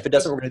 And if it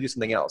doesn't, we're going to do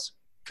something else.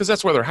 Because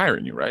that's where they're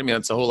hiring you, right? I mean,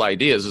 that's the whole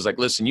idea is like,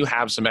 listen, you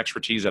have some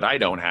expertise that I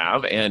don't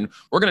have, and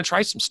we're going to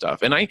try some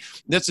stuff. And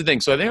that's the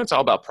thing. So I think it's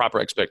all about proper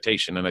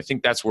expectation. And I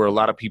think that's where a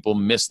lot of people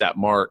miss that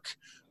mark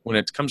when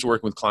it comes to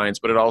working with clients,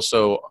 but it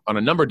also on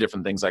a number of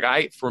different things.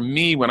 Like for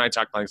me, when I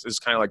talk to clients, it's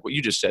kind of like what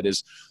you just said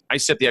is I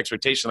set the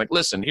expectation, like,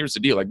 listen, here's the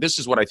deal. Like, this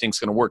is what I think is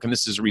going to work. And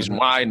this is the reason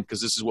why, and because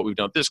this is what we've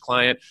done with this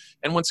client.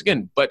 And once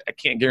again, but I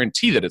can't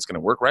guarantee that it's going to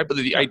work, right? But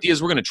the idea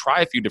is we're going to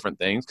try a few different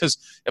things. Because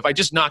if I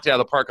just knocked it out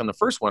of the park on the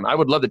first one, I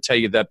would love to tell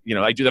you that,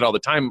 I do that all the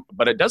time,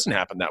 but it doesn't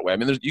happen that way. I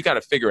mean, you got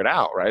to figure it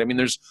out, right? I mean,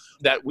 there's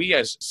that we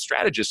as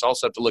strategists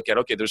also have to look at,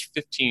 okay, there's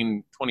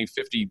 15, 20,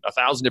 50,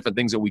 1,000 different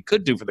things that we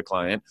could do for the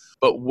client,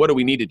 but what do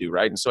we need to do,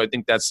 right? And so I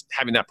think that's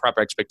having that proper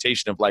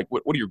expectation of like,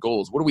 what are your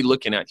goals? What are we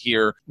looking at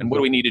here? And what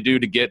do we need to do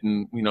to get?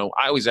 And,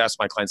 I always ask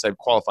my clients, I have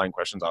qualifying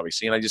questions,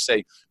 obviously. And I just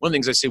say, one of the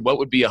things I say, what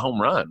would be a home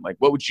run? Like,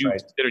 what would you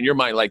consider in your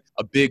mind, like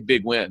a big,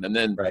 big win? And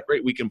then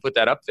great, we can put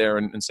that up there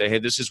and say, hey,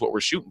 this is what we're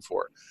shooting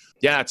for.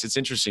 Yeah, it's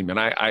interesting, man.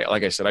 I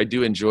like I said, I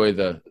do enjoy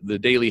the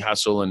daily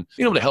hustle and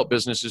being able to help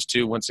businesses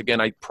too. Once again,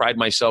 I pride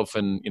myself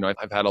in,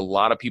 I've had a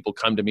lot of people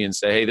come to me and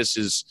say, hey, this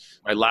is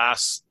my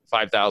last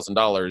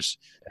 $5,000.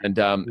 And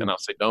I'll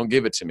say, don't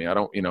give it to me.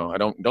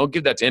 Don't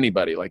give that to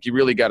anybody. Like, you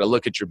really got to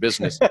look at your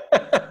business.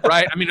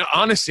 Right. I mean,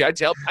 honestly, I've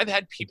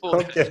had people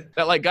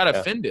that like got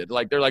offended.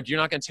 Like, they're like, you're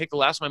not going to take the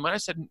last of my money. I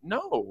said,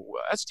 no,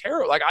 that's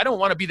terrible. Like, I don't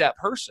want to be that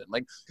person.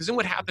 Like, because then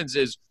what happens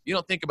is you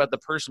don't think about the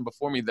person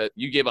before me that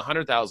you gave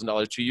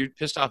 $100,000 to. You're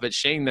pissed off at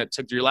Shane that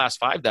took your last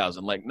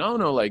 5,000. Like, no,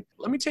 like,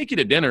 let me take you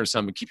to dinner or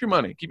something. Keep your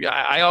money.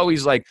 I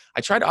always I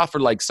try to offer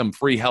like some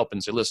free help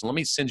and say, listen, let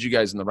me send you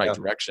guys in the right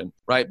direction.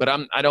 Right. But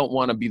I don't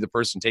want to be the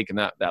person taking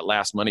that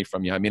last money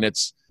from you. I mean,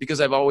 it's because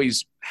I've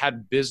always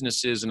had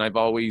businesses and I've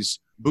always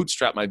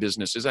bootstrap my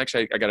businesses.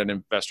 Actually, I got an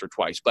investor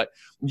twice, but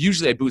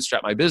usually I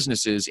bootstrap my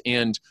businesses.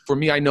 And for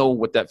me, I know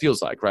what that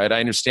feels like, right? I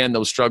understand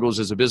those struggles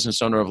as a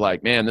business owner of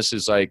like, man, this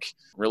is like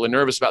really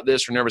nervous about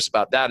this or nervous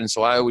about that. And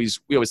so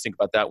we always think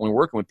about that when we're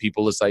working with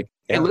people. It's like,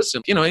 hey,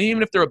 listen,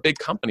 even if they're a big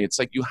company, it's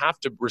like you have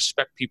to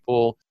respect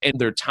people and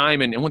their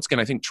time. And once again,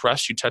 I think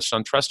trust, you touched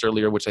on trust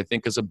earlier, which I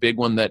think is a big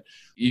one that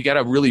you got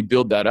to really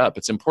build that up.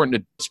 It's important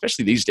to,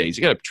 especially these days,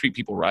 you got to treat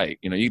people right.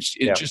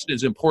 It just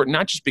is important,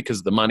 not just because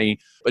of the money,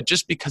 but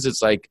just because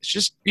it's like, it's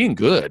just being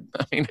good.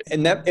 I mean,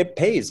 and that it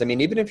pays. I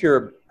mean, even if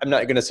I'm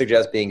not going to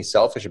suggest being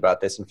selfish about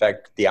this. In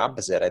fact, the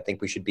opposite. I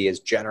think we should be as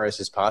generous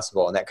as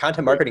possible. And that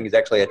content marketing is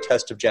actually a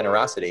test of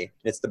generosity.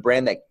 And it's the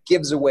brand that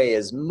gives away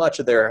as much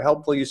of their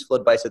helpful, useful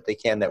advice that they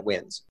can that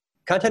wins.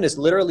 Content is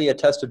literally a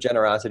test of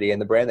generosity,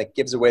 and the brand that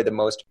gives away the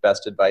most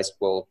best advice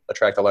will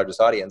attract the largest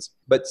audience.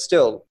 But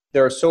still,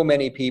 there are so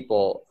many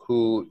people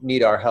who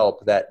need our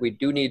help that we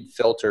do need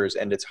filters,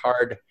 and it's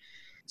hard.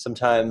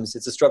 Sometimes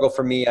it's a struggle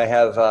for me. I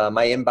have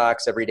my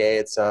inbox every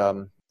day.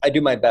 I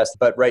do my best,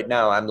 but right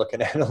now I'm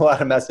looking at a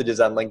lot of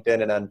messages on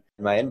LinkedIn and on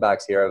my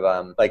inbox here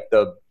of like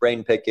the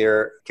brain pick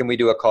here. Can we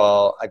do a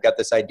call? I've got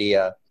this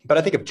idea. But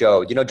I think of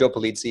Joe. You know Joe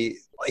Polizzi?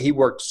 He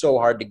worked so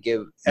hard to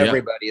give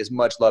everybody as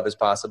much love as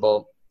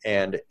possible,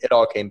 and it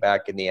all came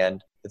back in the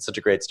end. It's such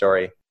a great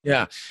story.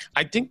 Yeah.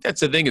 I think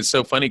that's the thing. It's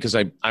so funny because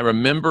I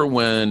remember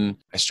when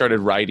I started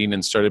writing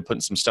and started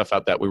putting some stuff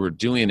out that we were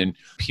doing, and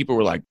people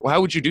were like, why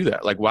would you do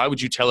that? Like, why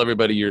would you tell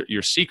everybody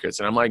your secrets?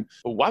 And I'm like,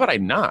 well, why would I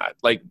not?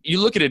 Like, you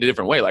look at it a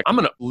different way. Like,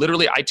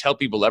 I tell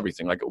people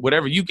everything. Like,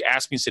 whatever you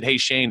asked me and said, hey,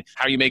 Shane,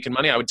 how are you making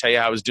money? I would tell you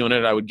how I was doing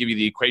it. I would give you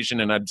the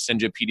equation and I'd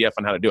send you a PDF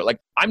on how to do it. Like,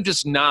 I'm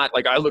just not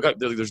like, I look at,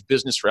 there's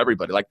business for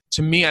everybody. Like,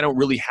 to me, I don't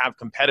really have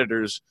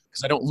competitors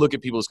because I don't look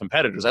at people as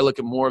competitors. I look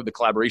at more of the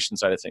collaboration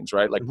side of things,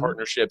 right? Like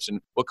partnerships and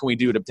what can we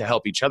do to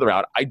help each other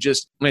out.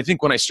 And I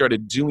think when I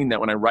started doing that,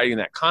 when I'm writing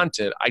that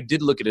content, I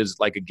did look at it as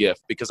like a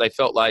gift because I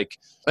felt like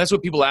that's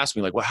what people ask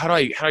me, like, well, how do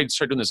I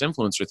start doing this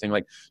influencer thing?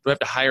 Like, do I have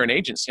to hire an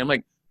agency? I'm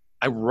like,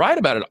 I write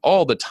about it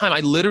all the time. I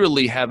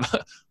literally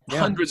have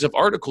hundreds of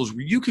articles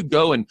where you could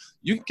go and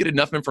you could get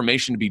enough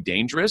information to be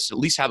dangerous, at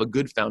least have a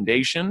good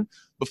foundation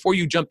before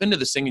you jump into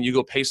this thing and you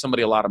go pay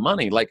somebody a lot of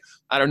money. Like,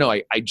 I don't know.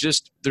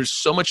 There's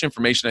so much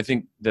information. I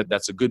think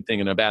that's a good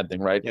thing and a bad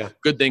thing, right? Yeah.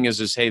 Good thing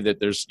is hey,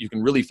 that you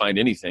can really find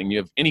anything. You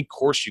have any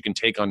course you can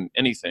take on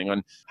anything,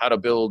 on how to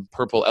build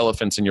purple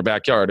elephants in your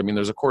backyard. I mean,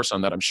 there's a course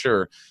on that, I'm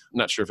sure. I'm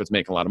not sure if it's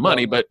making a lot of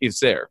money, but it's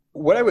there.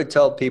 What I would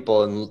tell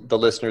people and the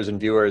listeners and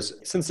viewers,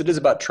 since it is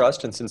about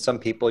trust, and since some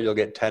people you'll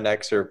get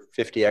 10x or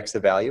 50x the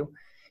value,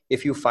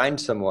 if you find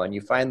someone,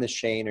 you find the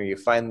Shane or you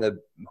find the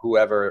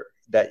whoever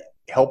that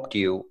helped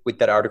you with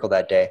that article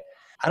that day,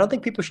 I don't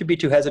think people should be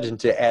too hesitant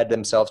to add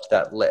themselves to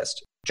that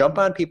list. Jump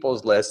on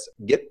people's lists,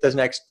 get the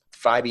next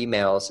 5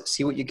 emails,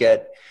 see what you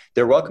get.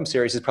 Their welcome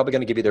series is probably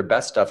going to give you their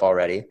best stuff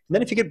already. And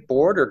then if you get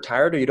bored or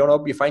tired or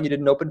you find you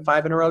didn't open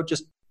 5 in a row,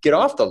 just get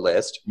off the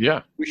list.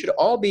 Yeah. We should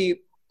all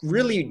be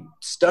really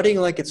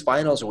studying like it's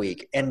finals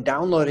week and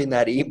downloading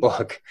that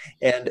ebook.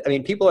 And I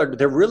mean,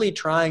 they're really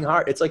trying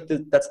hard. It's like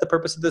that's the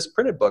purpose of this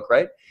printed book,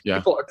 right? Yeah.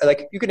 People are,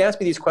 like, you can ask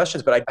me these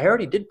questions, but I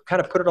already did kind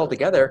of put it all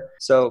together.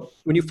 So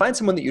when you find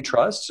someone that you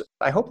trust,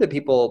 I hope that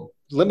people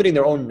limiting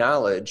their own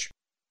knowledge,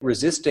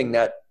 resisting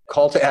that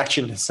call to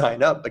action to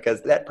sign up,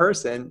 because that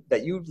person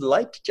that you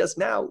liked just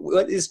now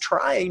is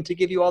trying to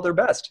give you all their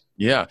best.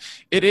 Yeah,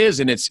 it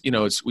is. And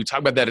we talk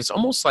about that. It's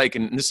almost like,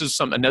 and this is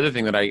another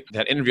thing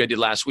that interview I did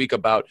last week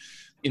about,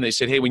 they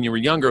said, hey, when you were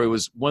younger, it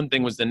was one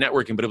thing was the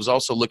networking, but it was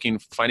also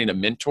finding a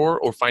mentor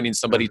or finding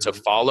somebody to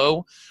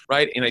follow.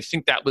 Right. And I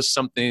think that was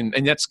something,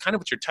 and that's kind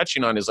of what you're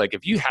touching on is like,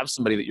 if you have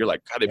somebody that you're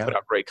like, God, they put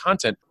out great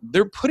content,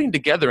 they're putting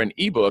together an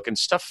ebook and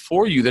stuff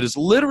for you that is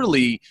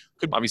literally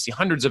could obviously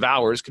hundreds of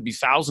hours, could be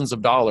thousands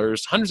of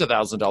dollars, hundreds of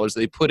thousands of dollars that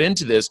they put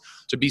into this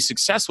to be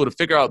successful, to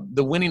figure out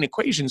the winning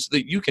equation so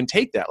that you can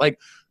take that. Like,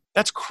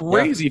 that's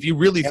crazy if you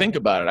really think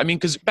about it. I mean,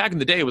 because back in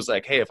the day, it was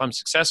like, hey, if I'm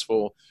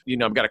successful,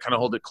 I've got to kind of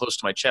hold it close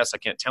to my chest. I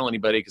can't tell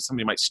anybody because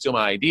somebody might steal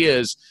my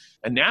ideas.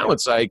 And now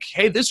it's like,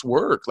 hey, this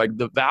worked. Like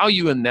the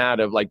value in that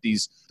of like the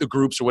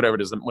groups or whatever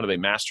it is, what are they,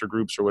 master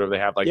groups or whatever they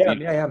have? Like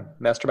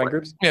Mastermind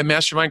groups. Yeah,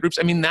 mastermind groups.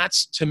 I mean,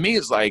 that's, to me,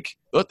 is like,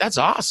 look, that's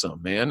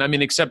awesome, man. I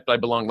mean, except I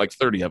belong like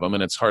 30 of them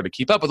and it's hard to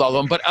keep up with all of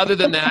them. But other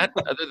than that,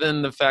 other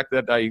than the fact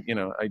that I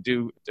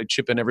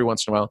chip in every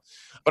once in a while.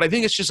 But I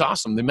think it's just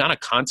awesome. The amount of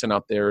content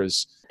out there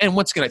is, and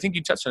once again, I think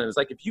you touched on it, is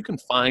like, if you can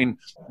find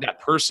that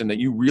person that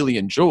you really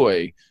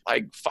enjoy,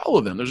 like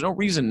follow them. There's no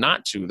reason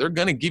not to. They're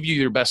going to give you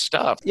your best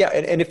stuff. Yeah.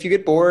 And if you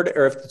get bored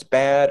or if it's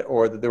bad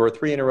or there were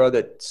 3 in a row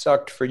that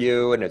sucked for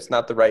you and it's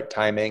not the right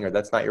timing or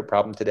that's not your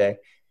problem today,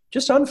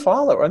 just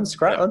unfollow or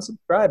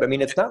unsubscribe. I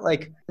mean, it's not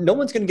like no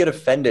one's going to get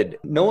offended.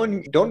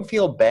 Don't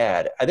feel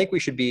bad. I think we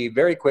should be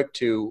very quick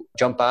to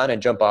jump on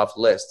and jump off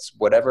lists,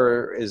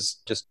 whatever is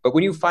but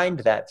when you find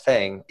that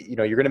thing,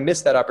 you're going to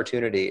miss that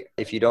opportunity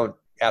if you don't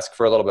ask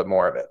for a little bit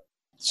more of it.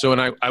 So,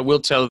 and I will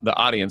tell the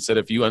audience that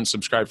if you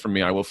unsubscribe from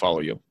me, I will follow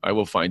you. I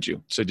will find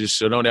you. So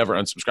don't ever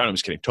unsubscribe. I'm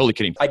just kidding. Totally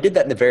kidding. I did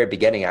that in the very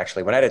beginning,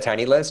 actually. When I had a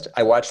tiny list,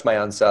 I watched my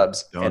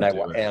unsubs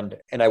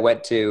and I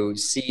went to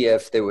see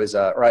if there was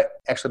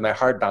actually my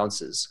hard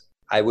bounces.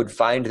 I would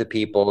find the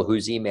people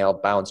whose email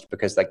bounced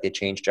because like they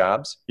changed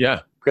jobs.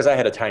 Yeah. Because I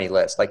had a tiny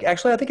list. Like,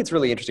 actually, I think it's a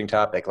really interesting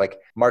topic, like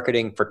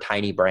marketing for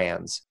tiny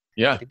brands.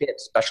 Yeah. I think they have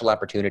special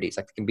opportunities.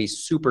 Like, they can be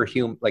super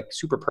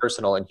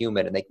personal and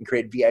human, and they can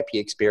create VIP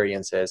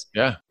experiences.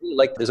 Yeah.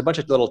 Like, there's a bunch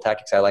of little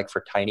tactics I like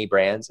for tiny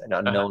brands and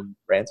unknown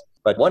brands.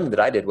 But one that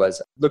I did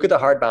was look at the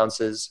hard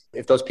bounces.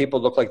 If those people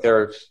look like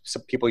they're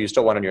some people you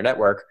still want on your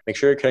network, make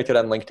sure you're connected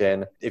on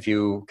LinkedIn. If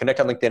you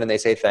connect on LinkedIn and they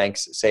say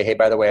thanks, say, hey,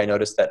 by the way, I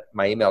noticed that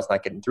my email's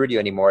not getting through to you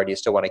anymore. Do you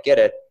still want to get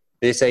it?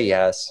 They say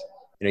yes.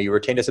 You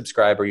retained a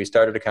subscriber, you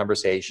started a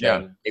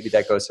conversation, maybe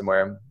that goes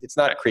somewhere. It's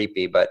not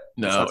creepy, but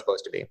it's not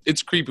supposed to be.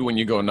 It's creepy when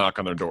you go and knock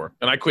on their door.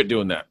 And I quit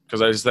doing that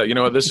because I just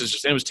thought, this is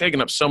just, it was taking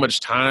up so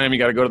much time. You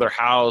got to go to their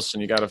house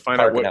and you got to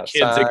find out what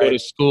kids they go to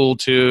school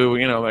to,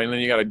 and then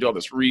you got to do all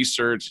this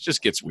research. It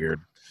just gets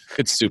weird.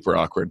 It's super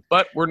awkward,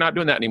 but we're not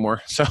doing that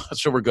anymore. So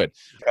we're good.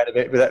 Kind of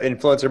with that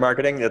influencer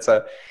marketing. That's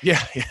how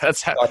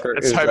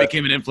I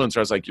became an influencer. I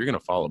was like, you're going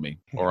to follow me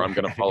or I'm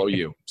going to follow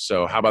you.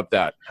 So how about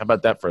that? How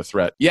about that for a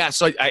threat? Yeah.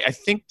 So I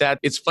think that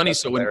it's funny.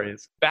 So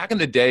back in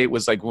the day, it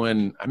was like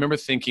when I remember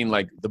thinking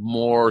like the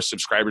more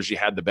subscribers you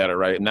had, the better.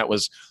 Right. And that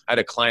was, I had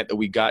a client that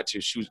we got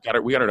to,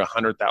 we got her to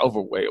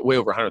 100,000, way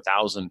over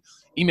 100,000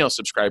 email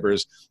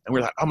subscribers. And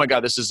we're like, oh my God,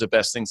 this is the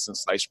best thing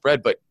since sliced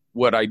bread. But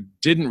what I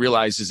didn't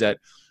realize is that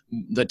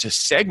to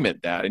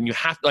segment that, and you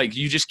have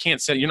you just can't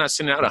send, you're not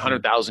sending out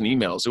 100,000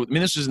 emails. I mean,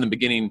 this was in the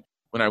beginning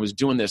when I was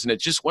doing this, and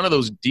it's just one of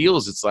those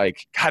deals. It's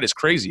like, God, it's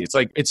crazy. It's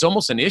like, it's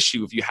almost an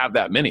issue if you have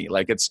that many.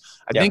 Like I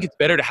think it's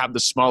better to have the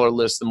smaller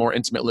list, the more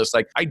intimate list.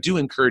 Like I do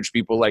encourage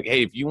people like,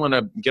 hey, if you want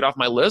to get off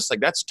my list,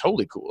 like that's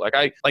totally cool.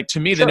 To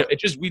me, then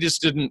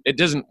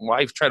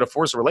why try to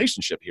force a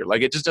relationship here?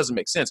 Like it just doesn't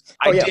make sense.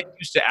 I did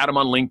used to add them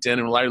on LinkedIn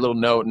and write a little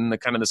note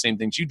and kind of the same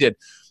things you did.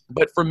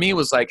 But for me, it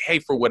was like, hey,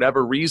 for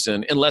whatever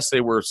reason, unless they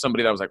were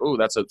somebody that I was like, oh,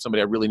 that's somebody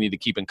I really need to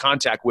keep in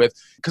contact with,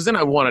 because then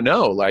I want to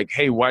know, like,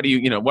 hey, why do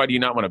you not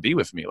want to be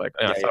with me? Like,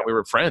 I thought we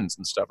were friends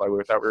and stuff. I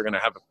thought we were going to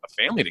have a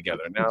family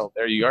together. Now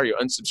there you are, you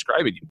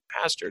unsubscribed, you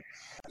bastard.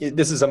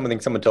 This is something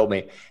someone told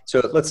me.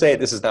 So let's say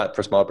this is not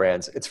for small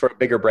brands. It's for a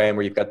bigger brand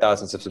where you've got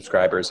thousands of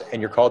subscribers,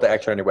 and your call to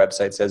action on your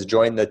website says,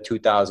 join the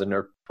 2,000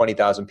 or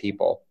 20,000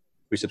 people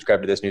who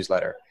subscribe to this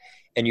newsletter.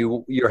 And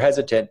you're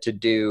hesitant to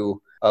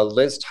do a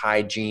list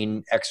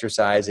hygiene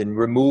exercise and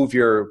remove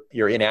your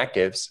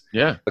inactives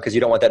because you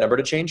don't want that number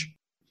to change.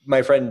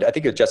 My friend, I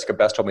think it was Jessica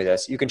Best told me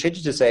this. You can change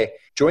it to say,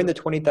 join the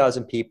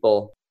 20,000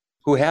 people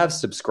who have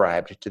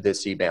subscribed to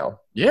this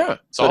email. Yeah,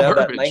 it's all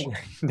garbage.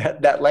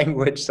 That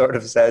language sort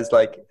of says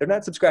like, they're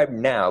not subscribed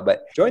now,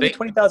 but join the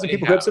 20,000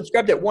 people who have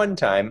subscribed at one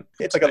time.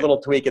 It's like a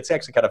little tweak. It's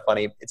actually kind of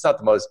funny. It's not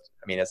the most,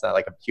 it's not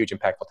like a huge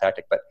impactful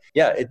tactic, but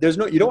you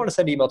don't want to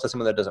send email to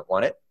someone that doesn't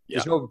want it.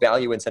 There's no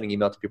value in sending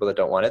email to people that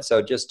don't want it.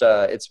 So just,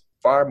 it's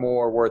far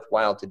more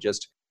worthwhile to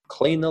just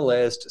clean the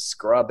list,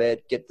 scrub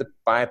it, get the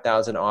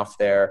 5,000 off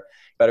there.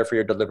 Better for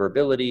your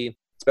deliverability.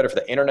 It's better for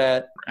the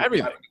internet. For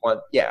everything.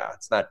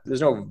 It's not,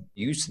 there's no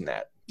use in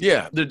that.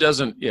 Yeah, there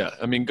doesn't. Yeah.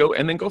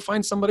 Go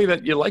find somebody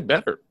that you like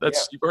better.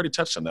 You've already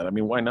touched on that.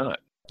 Why not?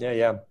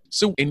 Yeah.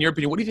 So in your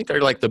opinion, what do you think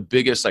are like the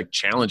biggest like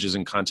challenges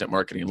in content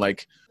marketing?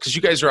 Like, cause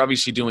you guys are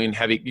obviously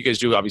you guys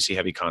do obviously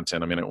heavy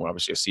content.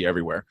 Obviously I see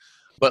everywhere,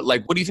 but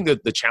like, what do you think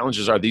that the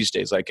challenges are these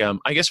days? Like,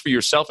 I guess for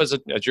yourself as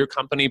your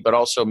company, but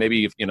also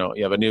maybe if,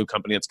 you have a new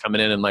company that's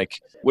coming in and like,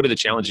 what are the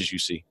challenges you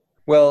see?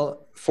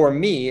 Well, for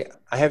me,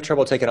 I have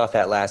trouble taking off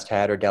that last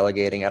hat or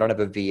delegating. I don't have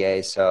a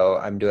VA, so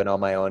I'm doing all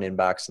my own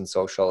inbox and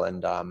social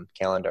and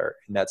calendar.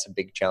 And that's a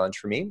big challenge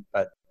for me,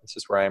 but it's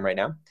just where I am right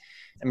now.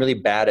 I'm really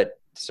bad at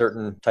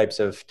certain types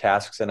of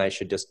tasks and I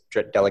should just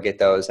delegate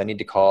those. I need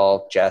to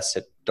call Jess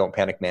at Don't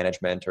Panic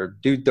Management or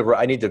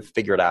I need to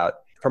figure it out.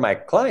 For my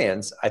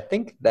clients, I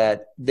think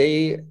that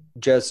they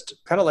just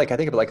kind of like, I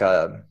think of like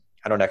I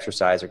don't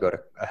exercise or go to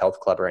a health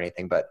club or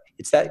anything, but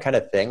it's that kind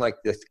of thing, like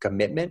the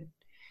commitment.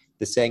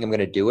 The saying I'm going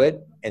to do it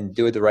and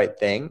do the right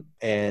thing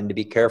and to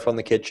be careful in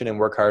the kitchen and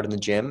work hard in the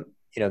gym,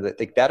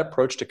 that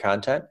approach to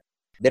content,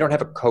 they don't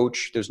have a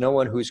coach. There's no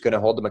one who's going to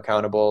hold them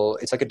accountable.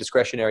 It's like a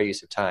discretionary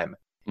use of time.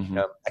 Mm-hmm.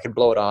 I can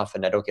blow it off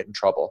and I don't get in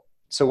trouble.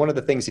 So one of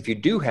the things, if you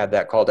do have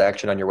that call to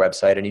action on your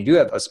website and you do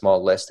have a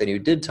small list and you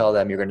did tell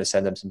them you're going to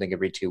send them something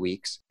every 2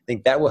 weeks, I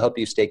think that will help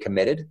you stay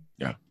committed.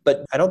 Yeah.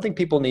 But I don't think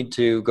people need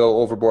to go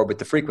overboard with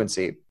the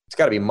frequency. It's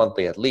got to be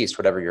monthly at least,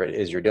 whatever it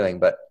is you're doing.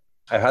 But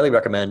I highly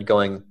recommend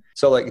going.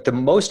 So like the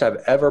most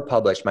I've ever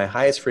published, my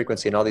highest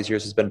frequency in all these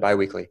years has been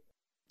biweekly.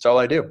 That's all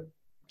I do.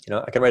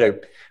 I can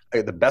write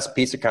the best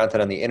piece of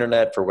content on the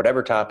internet for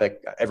whatever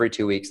topic every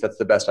 2 weeks. That's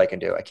the best I can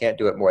do. I can't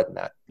do it more than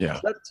that. Yeah.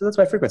 So that's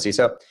my frequency.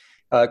 So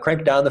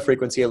crank down the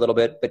frequency a little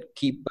bit, but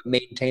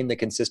maintain the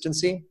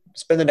consistency.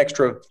 Spend an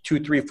extra 2,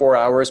 3, 4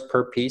 hours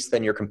per piece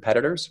than your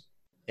competitors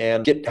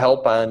and get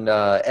help on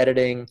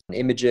editing,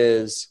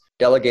 images,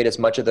 delegate as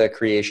much of the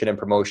creation and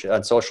promotion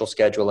on social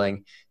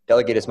scheduling,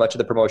 delegate as much of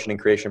the promotion and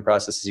creation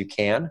process as you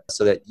can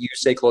so that you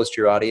stay close to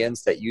your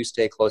audience, that you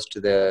stay close to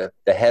the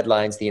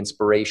headlines, the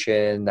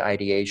inspiration, the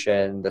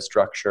ideation, the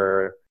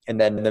structure, and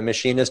then the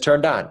machine is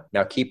turned on.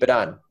 Now keep it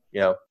on,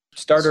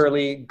 start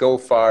early, go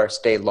far,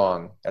 stay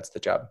long. That's the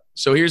job.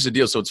 So here's the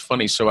deal. So it's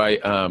funny. So I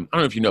don't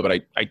know if you know, but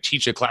I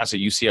teach a class at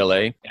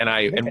UCLA, and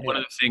one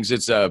of the things,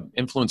 it's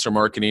influencer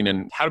marketing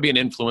and how to be an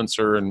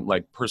influencer and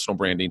like personal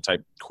branding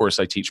type course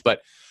I teach.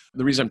 But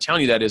the reason I'm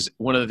telling you that is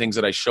one of the things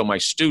that I show my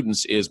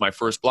students is my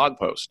first blog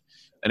post.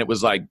 And it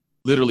was like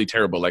literally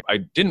terrible. Like I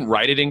didn't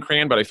write it in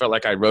crayon, but I felt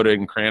like I wrote it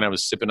in crayon. I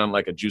was sipping on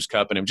like a juice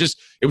cup, and it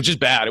was just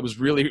bad. It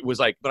was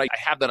like, but I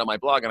have that on my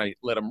blog, and I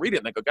let them read it,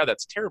 and they go, God,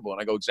 that's terrible.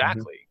 And I go,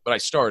 exactly. Mm-hmm. But I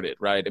started,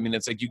 right? I mean,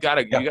 it's like, you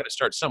gotta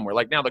start somewhere.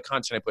 Like now the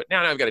content I put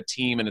now I've got a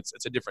team, and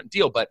it's a different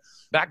deal. But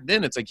back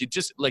then it's like, you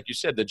just, like you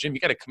said, the gym, you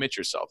got to commit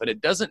yourself, and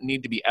it doesn't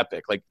need to be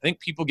epic. Like I think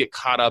people get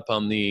caught up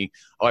on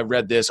I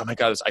read this. Oh my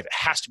God, it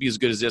has to be as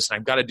good as this. And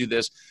I've got to do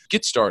this.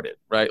 Get started,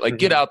 right? Like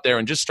get out there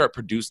and just start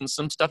producing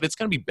some stuff. It's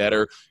going to be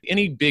better.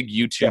 Any big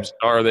YouTube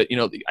star that,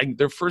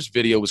 their first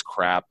video was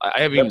crap.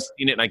 I haven't even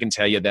seen it, and I can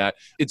tell you that.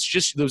 It's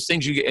just those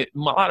things you get. A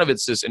lot of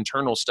it's this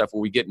internal stuff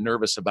where we get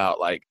nervous about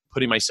like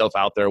putting myself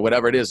out there,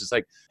 whatever it is. It's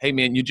like, hey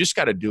man, you just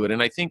got to do it.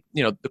 And I think,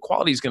 the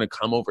quality is going to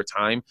come over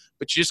time,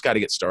 but you just got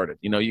to get started.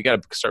 You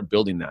got to start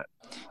building that.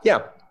 Yeah.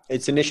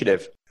 It's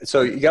initiative.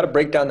 So you got to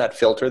break down that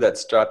filter that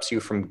stops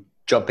you from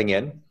jumping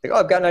in. Like,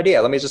 I've got an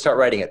idea. Let me just start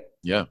writing it.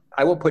 Yeah.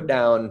 I will put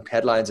down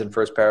headlines and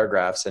first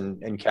paragraphs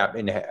and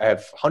I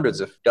have hundreds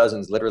of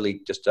dozens,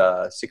 literally just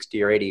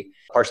 60 or 80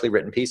 partially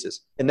written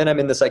pieces. And then I'm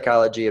in the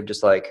psychology of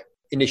just like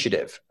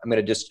initiative.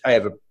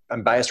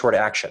 I'm biased toward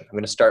action. I'm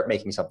going to start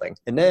making something.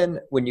 And then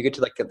when you get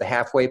to like the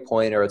halfway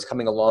point, or it's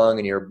coming along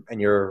and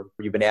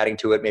you've been adding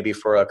to it maybe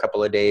for a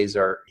couple of days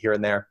or here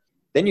and there,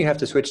 then you have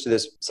to switch to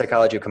this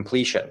psychology of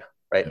completion,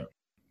 right? Yeah.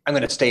 I'm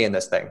going to stay in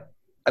this thing.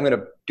 I'm going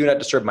to do not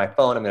disturb my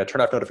phone. I'm going to turn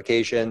off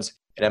notifications,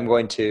 and I'm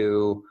going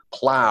to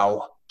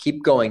plow,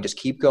 keep going. Just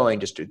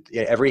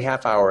every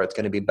half hour, it's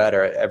going to be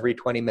better. Every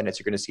 20 minutes,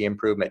 you're going to see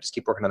improvement. Just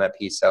keep working on that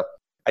piece. So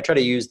I try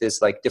to use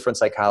this like different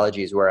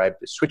psychologies where I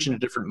switch into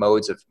different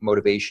modes of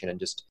motivation and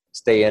just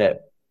stay in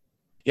it.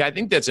 Yeah, I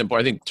think that's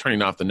important. I think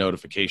turning off the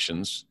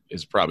notifications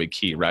is probably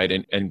key, right?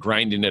 And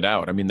grinding it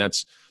out. I mean,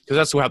 that's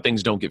how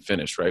things don't get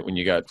finished, right? When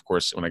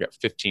I got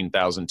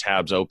 15,000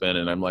 tabs open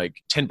and I'm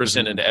like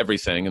 10% into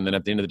everything. And then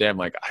at the end of the day, I'm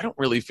like, I don't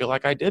really feel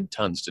like I did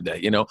tons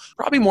today,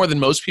 probably more than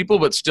most people,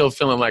 but still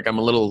feeling like I'm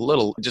a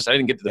little, I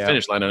didn't get to the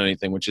finish line on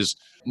anything, which is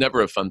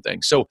never a fun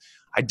thing. So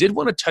I did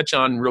want to touch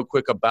on real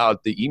quick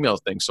about the email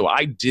thing. So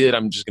I'm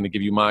just going to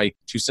give you my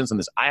 2 cents on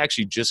this. I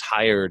actually just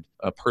hired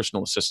a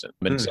personal assistant,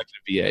 an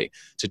executive VA,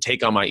 to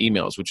take on my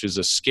emails, which is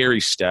a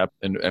scary step.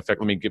 And in fact,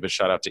 let me give a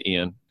shout out to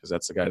Ian, because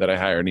that's the guy that I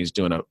hired, and he's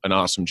doing an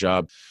awesome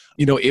job.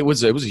 It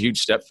was a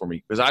huge step for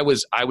me, because I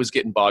was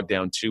getting bogged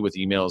down too with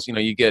emails.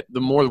 You get,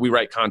 the more we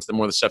write content, the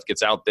more the stuff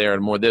gets out there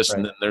and more this, right.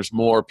 And then there's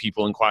more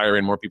people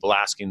inquiring, more people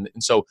asking.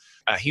 And so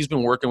he's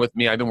been working with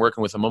me. I've been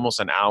working with him almost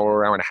an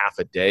hour and a half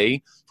a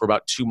day for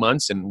about 2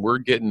 months, and we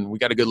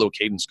got a good little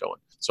cadence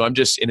going. So I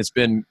just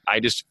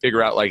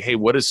figure out like, hey,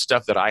 what is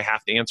stuff that I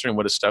have to answer and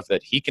what is stuff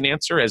that he can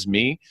answer as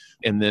me,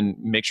 and then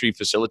make sure he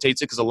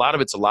facilitates it. Because a lot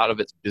of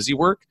it's busy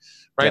work,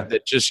 right? Yeah.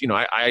 That just,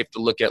 I have to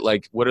look at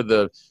like,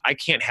 I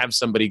can't have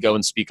somebody go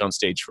and speak on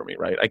stage for me,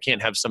 right? I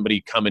can't have somebody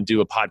come and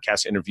do a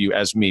podcast interview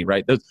as me,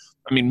 right?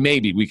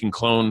 Maybe we can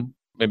clone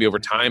maybe over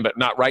time, but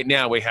not right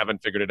now. We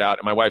haven't figured it out.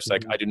 And my wife's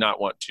like, I do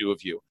not want 2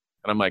 of you.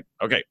 And I'm like,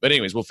 okay, but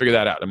anyways, we'll figure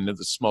that out. There's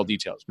the small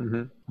details.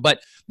 Mm-hmm.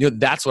 But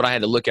that's what I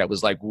had to look at,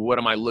 was like, what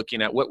am I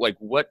looking at? What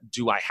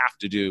do I have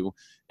to do?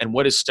 And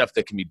what is stuff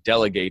that can be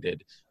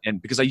delegated?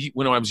 And because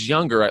when I was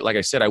younger, like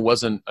I said, I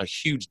wasn't a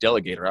huge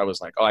delegator. I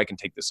was like, I can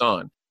take this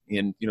on.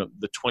 And,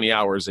 the 20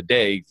 hours a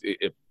day,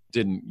 it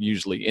didn't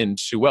usually end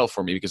too well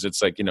for me, because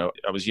it's like,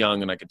 I was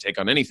young and I could take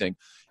on anything.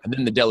 And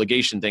then the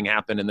delegation thing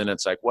happened. And then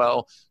it's like,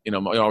 well,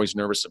 I'm always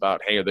nervous about,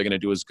 hey, are they going to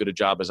do as good a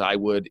job as I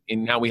would?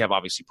 And now we have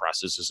obviously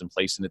processes in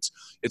place, and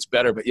it's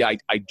better. But yeah,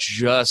 I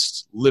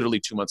just literally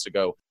 2 months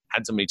ago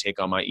had somebody take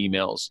on my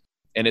emails.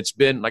 And it's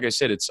been, like I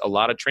said, it's a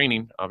lot of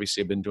training.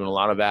 Obviously, I've been doing a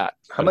lot of that.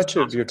 How much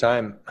of your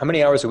time, how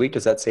many hours a week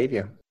does that save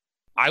you?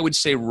 I would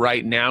say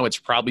right now it's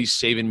probably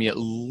saving me at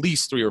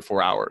least 3 or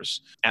 4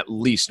 hours, at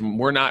least.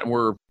 And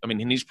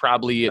and he's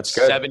probably at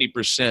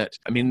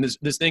 70%.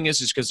 This thing is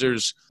because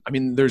there's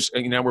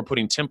we're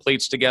putting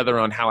templates together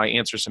on how I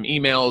answer some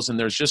emails, and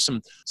there's just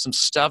some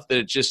stuff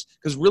that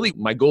because really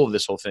my goal of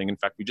this whole thing, in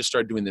fact, we just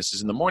started doing this,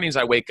 is in the mornings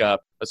I wake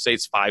up, let's say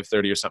it's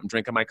 5:30 or something,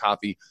 drinking my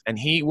coffee, and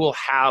he will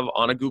have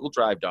on a Google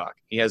Drive doc,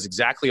 he has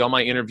exactly all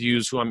my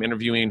interviews, who I'm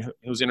interviewing,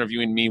 who's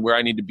interviewing me, where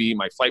I need to be,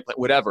 my flight plan,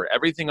 whatever,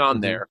 everything on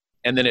there.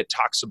 And then it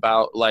talks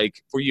about,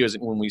 like, for you,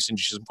 when we send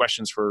you some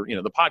questions for,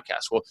 the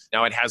podcast. Well,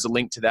 now it has a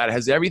link to that. It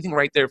has everything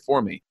right there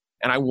for me.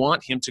 And I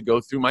want him to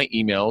go through my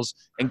emails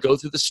and go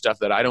through the stuff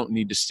that I don't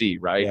need to see,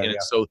 right?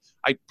 So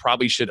I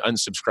probably should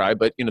unsubscribe,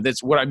 but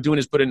that's what I'm doing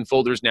is put it in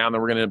folders now, and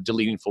then we're going to end up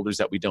deleting folders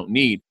that we don't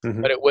need.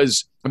 But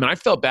I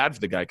felt bad for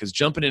the guy because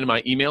jumping into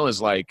my email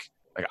is like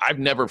I've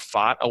never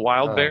fought a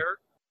wild bear.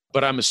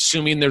 But I'm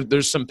assuming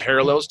there's some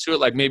parallels to it.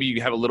 Like maybe you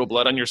have a little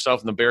blood on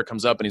yourself and the bear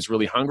comes up and he's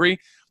really hungry.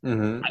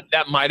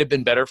 That might have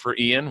been better for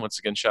Ian. Once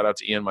again, shout out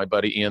to Ian, my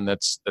buddy Ian.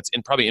 That's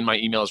probably in my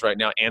emails right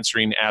now,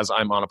 answering as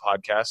I'm on a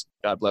podcast.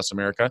 God bless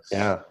America.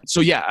 Yeah. So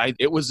yeah,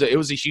 it was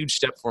a huge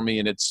step for me,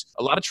 and it's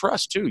a lot of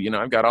trust too.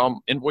 I've got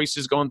all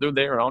invoices going through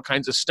there and all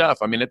kinds of stuff.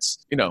 I mean,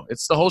 it's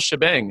it's the whole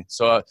shebang.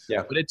 So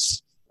but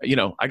it's.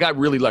 I got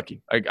really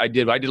lucky. I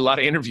did a lot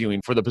of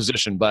interviewing for the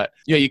position, but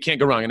you can't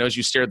go wrong. I know as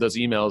you stare at those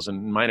emails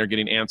and mine are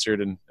getting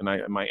answered and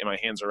my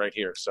hands are right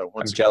here. So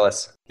I'm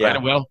jealous. Yeah.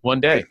 Well, one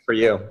day. Great for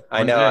you.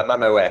 I know. I'm on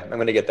my way. I'm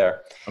going to get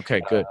there.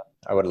 Okay, good.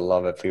 I would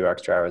love a few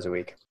extra hours a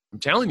week. I'm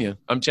telling you,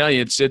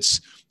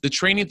 it's the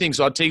training thing.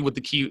 So I'll tell you what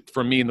the key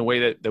for me and the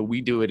way that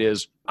we do it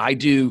is I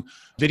do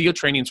video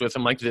trainings with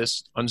them like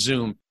this on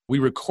Zoom. We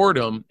record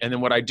them, and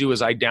then what I do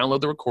is I download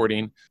the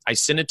recording, I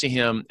send it to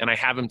him, and I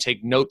have him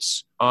take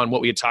notes on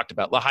what we had talked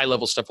about, the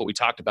high-level stuff, what we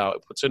talked about.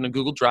 It puts it in a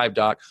Google Drive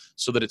doc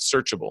so that it's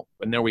searchable.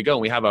 And there we go.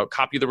 We have a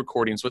copy of the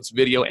recording, so it's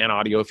video and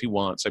audio if he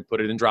wants. I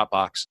put it in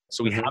Dropbox.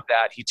 So we have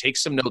that. He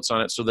takes some notes on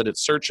it so that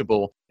it's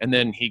searchable, and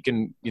then he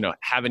can,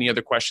 have any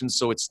other questions.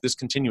 So it's this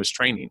continuous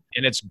training.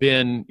 And it's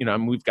been,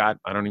 we've got,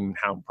 I don't even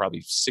have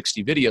probably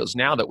 60 videos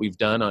now that we've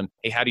done on,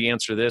 hey, how do you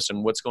answer this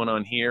and what's going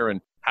on here?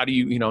 And how do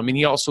you,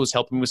 he also is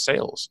helping me with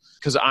sales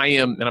because I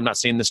am, and I'm not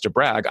saying this to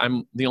brag,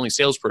 I'm the only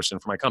salesperson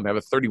for my company. I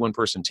have a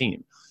 31-person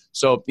team.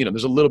 So,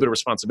 there's a little bit of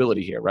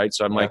responsibility here, right?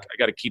 So I'm like, I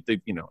got to keep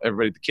the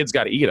kids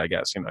got to eat, I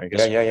guess. I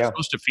guess you're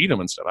supposed to feed them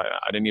and stuff.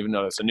 I didn't even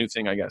know that's a new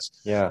thing, I guess.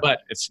 Yeah.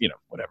 But it's,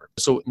 whatever.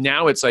 So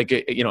now it's like,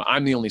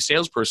 I'm the only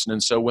salesperson.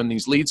 And so when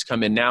these leads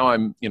come in, now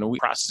I'm, we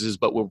processes,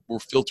 but we're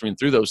filtering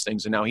through those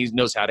things. And now he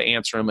knows how to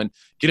answer them and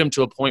get them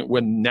to a point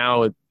when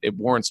now it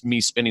warrants me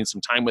spending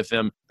some time with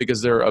them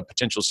because they're a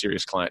potential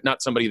serious client,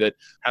 not somebody that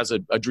has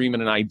a dream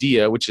and an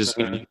idea, which is,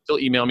 you can still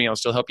email me, I'll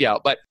still help you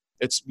out. But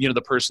it's,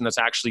 the person that's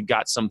actually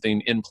got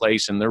something in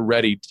place and they're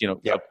ready to,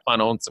 a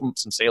funnel and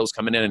some sales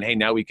coming in and, hey,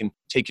 now we can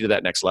take you to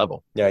that next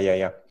level.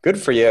 Yeah.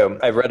 Good for you.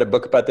 I've read a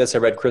book about this. I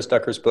read Chris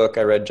Ducker's book.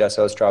 I read Jess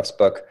Ostroff's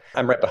book.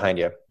 I'm right behind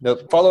you.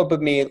 Follow up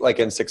with me like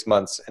in 6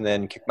 months and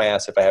then kick my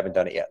ass if I haven't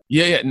done it yet.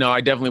 Yeah. No,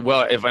 I definitely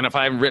will. If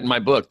I haven't written my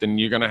book, then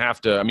you're going to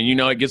have to,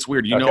 it gets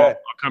weird. I'll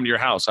come to your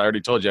house. I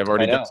already told you, I've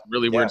already done some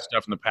really weird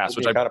stuff in the past,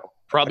 which I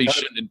probably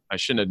shouldn't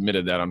have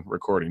admitted that on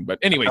recording. But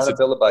anyways.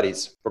 Accountability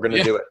buddies. We're going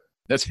to do it.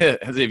 That's it.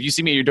 If you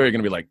see me at your door, you're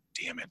going to be like,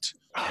 damn it.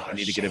 I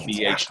need to get a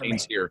VA.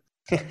 Shane's here.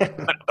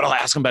 But I'll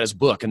ask him about his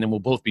book, and then we'll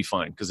both be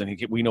fine because then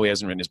we know he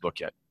hasn't written his book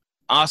yet.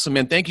 Awesome,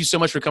 man. Thank you so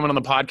much for coming on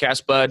the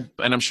podcast, bud.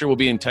 And I'm sure we'll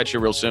be in touch here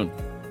real soon.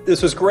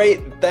 This was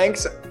great.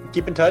 Thanks.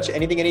 Keep in touch.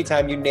 Anything,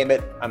 anytime, you name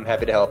it. I'm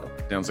happy to help.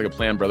 Sounds like a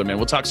plan, brother, man.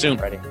 We'll talk soon.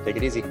 Alrighty. Take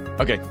it easy.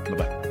 Okay.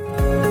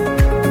 Bye-bye.